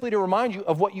simply to remind you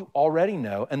of what you already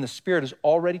know, and the Spirit is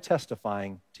already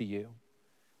testifying to you.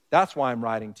 That's why I'm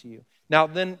writing to you. Now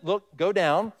then, look, go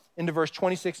down into verse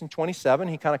 26 and 27.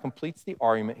 He kind of completes the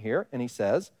argument here, and he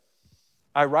says,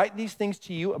 I write these things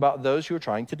to you about those who are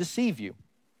trying to deceive you.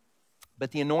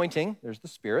 But the anointing, there's the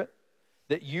Spirit,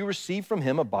 that you receive from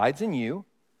him abides in you,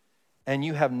 and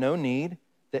you have no need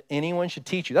that anyone should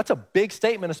teach you. That's a big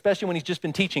statement, especially when he's just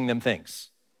been teaching them things,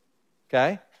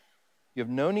 okay? You have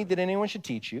no need that anyone should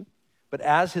teach you, but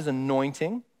as his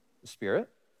anointing, the Spirit,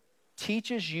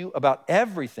 teaches you about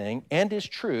everything and is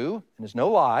true and is no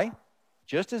lie,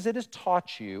 just as it has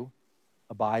taught you,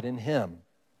 abide in him.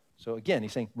 So again,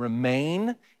 he's saying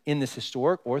remain in this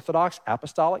historic, orthodox,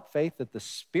 apostolic faith that the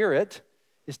Spirit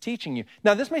is teaching you.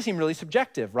 Now, this may seem really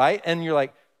subjective, right? And you're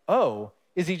like, oh,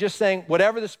 is he just saying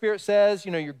whatever the Spirit says,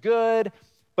 you're good?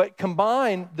 But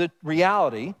combine the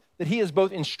reality that he is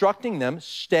both instructing them,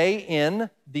 stay in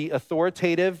the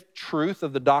authoritative truth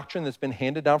of the doctrine that's been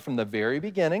handed down from the very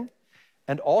beginning,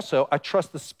 and also, I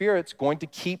trust the Spirit's going to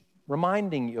keep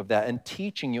reminding you of that and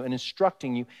teaching you and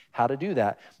instructing you how to do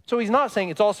that. So he's not saying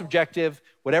it's all subjective.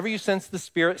 Whatever you sense the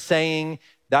Spirit saying,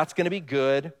 that's going to be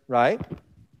good, right?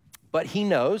 But he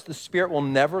knows the Spirit will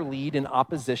never lead in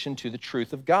opposition to the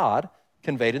truth of God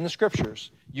conveyed in the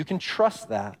Scriptures. You can trust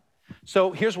that.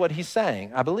 So here's what he's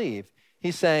saying, I believe.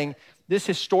 He's saying this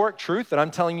historic truth that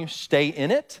I'm telling you, stay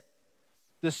in it.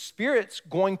 The Spirit's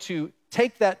going to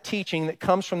take that teaching that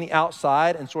comes from the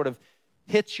outside and sort of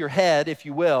hits your head, if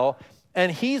you will,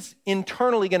 and he's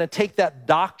internally going to take that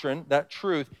doctrine, that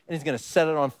truth, and he's going to set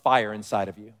it on fire inside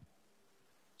of you.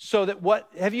 So that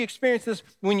have you experienced this?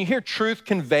 When you hear truth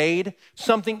conveyed,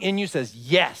 something in you says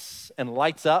yes and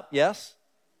lights up, yes?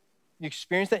 You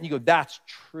experience that and you go, that's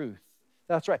truth.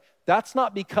 That's right. That's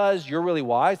not because you're really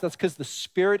wise. That's because the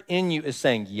Spirit in you is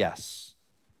saying yes.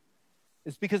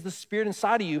 It's because the Spirit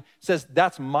inside of you says,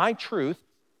 that's my truth.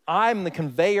 I'm the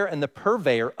conveyor and the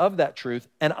purveyor of that truth,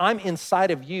 and I'm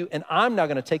inside of you, and I'm now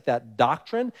going to take that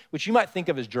doctrine, which you might think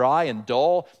of as dry and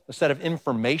dull, a set of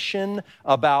information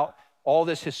about all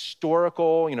this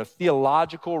historical,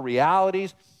 theological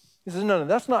realities. He says, no,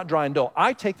 that's not dry and dull.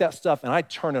 I take that stuff and I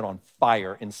turn it on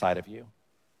fire inside of you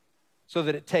so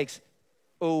that it takes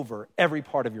over every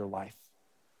part of your life,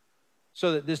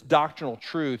 so that this doctrinal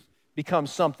truth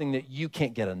becomes something that you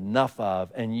can't get enough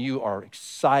of and you are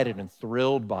excited and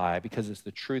thrilled by because it's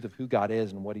the truth of who God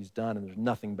is and what he's done, and there's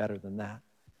nothing better than that.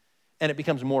 And it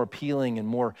becomes more appealing and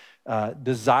more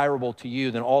desirable to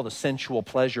you than all the sensual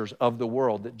pleasures of the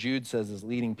world that Jude says is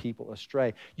leading people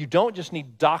astray. You don't just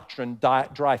need doctrine,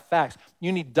 dry facts.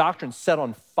 You need doctrine set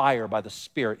on fire by the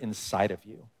Spirit inside of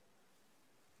you.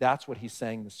 That's what he's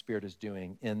saying the Spirit is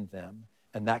doing in them,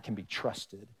 and that can be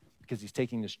trusted because he's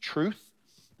taking this truth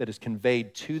that is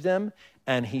conveyed to them,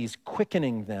 and he's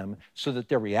quickening them so that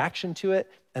their reaction to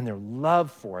it and their love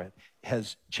for it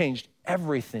has changed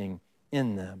everything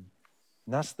in them.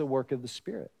 And that's the work of the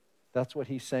Spirit. That's what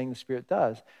he's saying the Spirit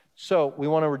does. So we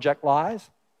want to reject lies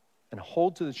and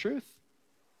hold to the truth,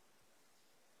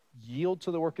 yield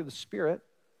to the work of the Spirit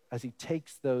as he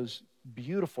takes those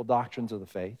beautiful doctrines of the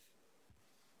faith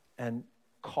and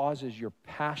causes your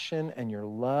passion and your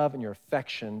love and your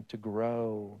affection to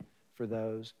grow for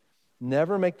those.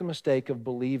 Never make the mistake of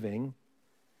believing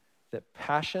that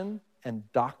passion and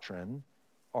doctrine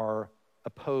are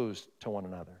opposed to one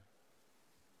another.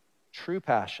 True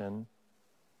passion,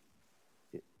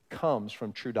 it comes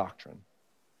from true doctrine.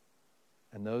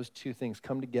 And those two things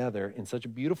come together in such a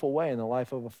beautiful way in the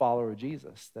life of a follower of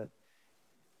Jesus that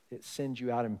it sends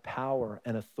you out in power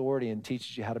and authority and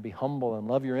teaches you how to be humble and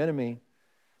love your enemy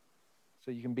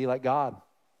so you can be like God.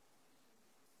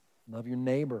 Love your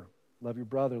neighbor. Love your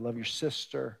brother, love your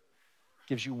sister,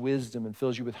 gives you wisdom and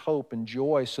fills you with hope and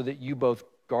joy so that you both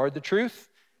guard the truth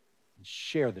and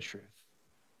share the truth.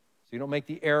 So you don't make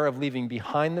the error of leaving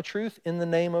behind the truth in the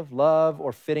name of love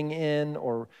or fitting in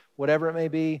or whatever it may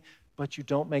be, but you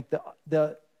don't make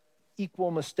the equal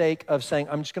mistake of saying,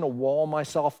 I'm just going to wall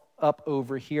myself up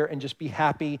over here and just be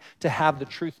happy to have the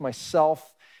truth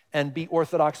myself and be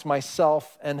orthodox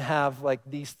myself and have like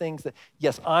these things that,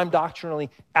 yes, I'm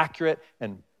doctrinally accurate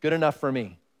and good enough for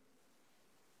me,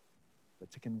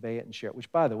 but to convey it and share it,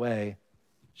 which, by the way,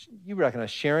 you recognize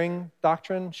sharing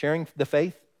doctrine, sharing the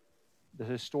faith, the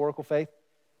historical faith,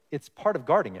 it's part of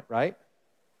guarding it, right?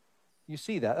 You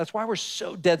see that. That's why we're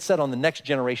so dead set on the next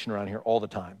generation around here all the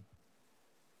time,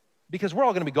 because we're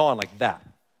all going to be gone like that.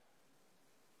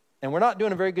 And we're not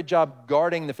doing a very good job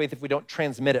guarding the faith if we don't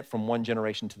transmit it from one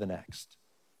generation to the next.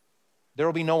 There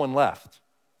will be no one left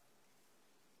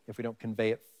if we don't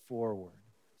convey it forward.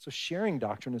 So sharing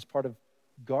doctrine is part of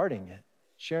guarding it,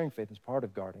 Sharing faith is part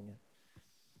of guarding it.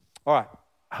 All right.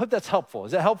 I hope that's helpful.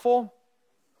 Is that helpful?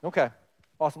 Okay.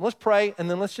 Awesome. Let's pray, and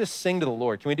then let's just sing to the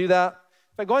Lord. Can we do that?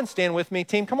 If I go ahead and stand with me.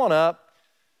 Team, come on up.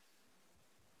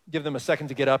 Give them a second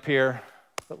to get up here.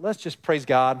 But let's just praise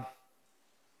God.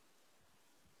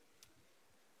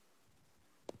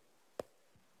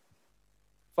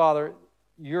 Father,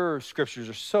 your scriptures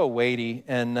are so weighty.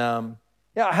 And I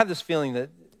have this feeling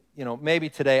that, maybe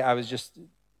today I was just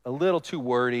a little too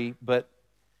wordy, but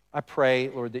I pray,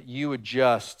 Lord, that you would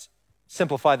just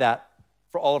simplify that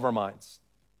for all of our minds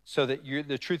so that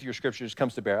the truth of your scriptures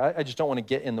comes to bear. I just don't want to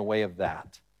get in the way of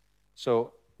that.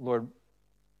 So, Lord,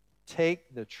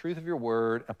 take the truth of your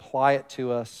word, apply it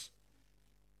to us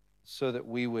so that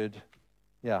we would,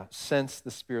 sense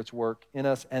the Spirit's work in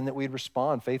us and that we'd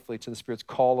respond faithfully to the Spirit's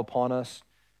call upon us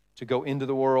to go into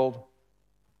the world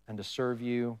and to serve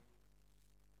you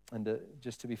and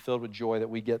to be filled with joy that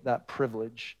we get that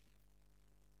privilege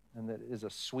and that is a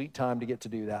sweet time to get to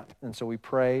do that. And so we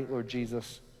pray, Lord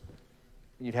Jesus,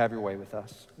 you'd have your way with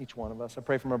us, each one of us. I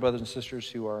pray for my brothers and sisters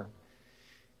who are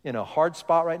in a hard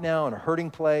spot right now, in a hurting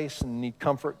place, and need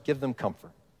comfort. Give them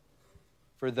comfort.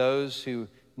 For those who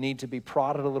need to be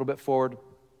prodded a little bit forward,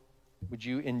 would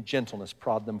you, in gentleness,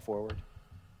 prod them forward?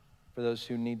 For those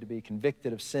who need to be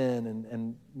convicted of sin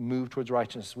and move towards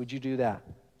righteousness, would you do that?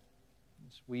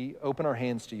 We open our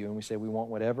hands to you and we say we want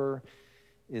whatever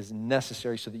is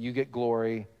necessary so that you get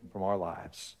glory from our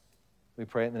lives. We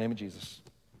pray it in the name of Jesus.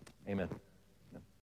 Amen.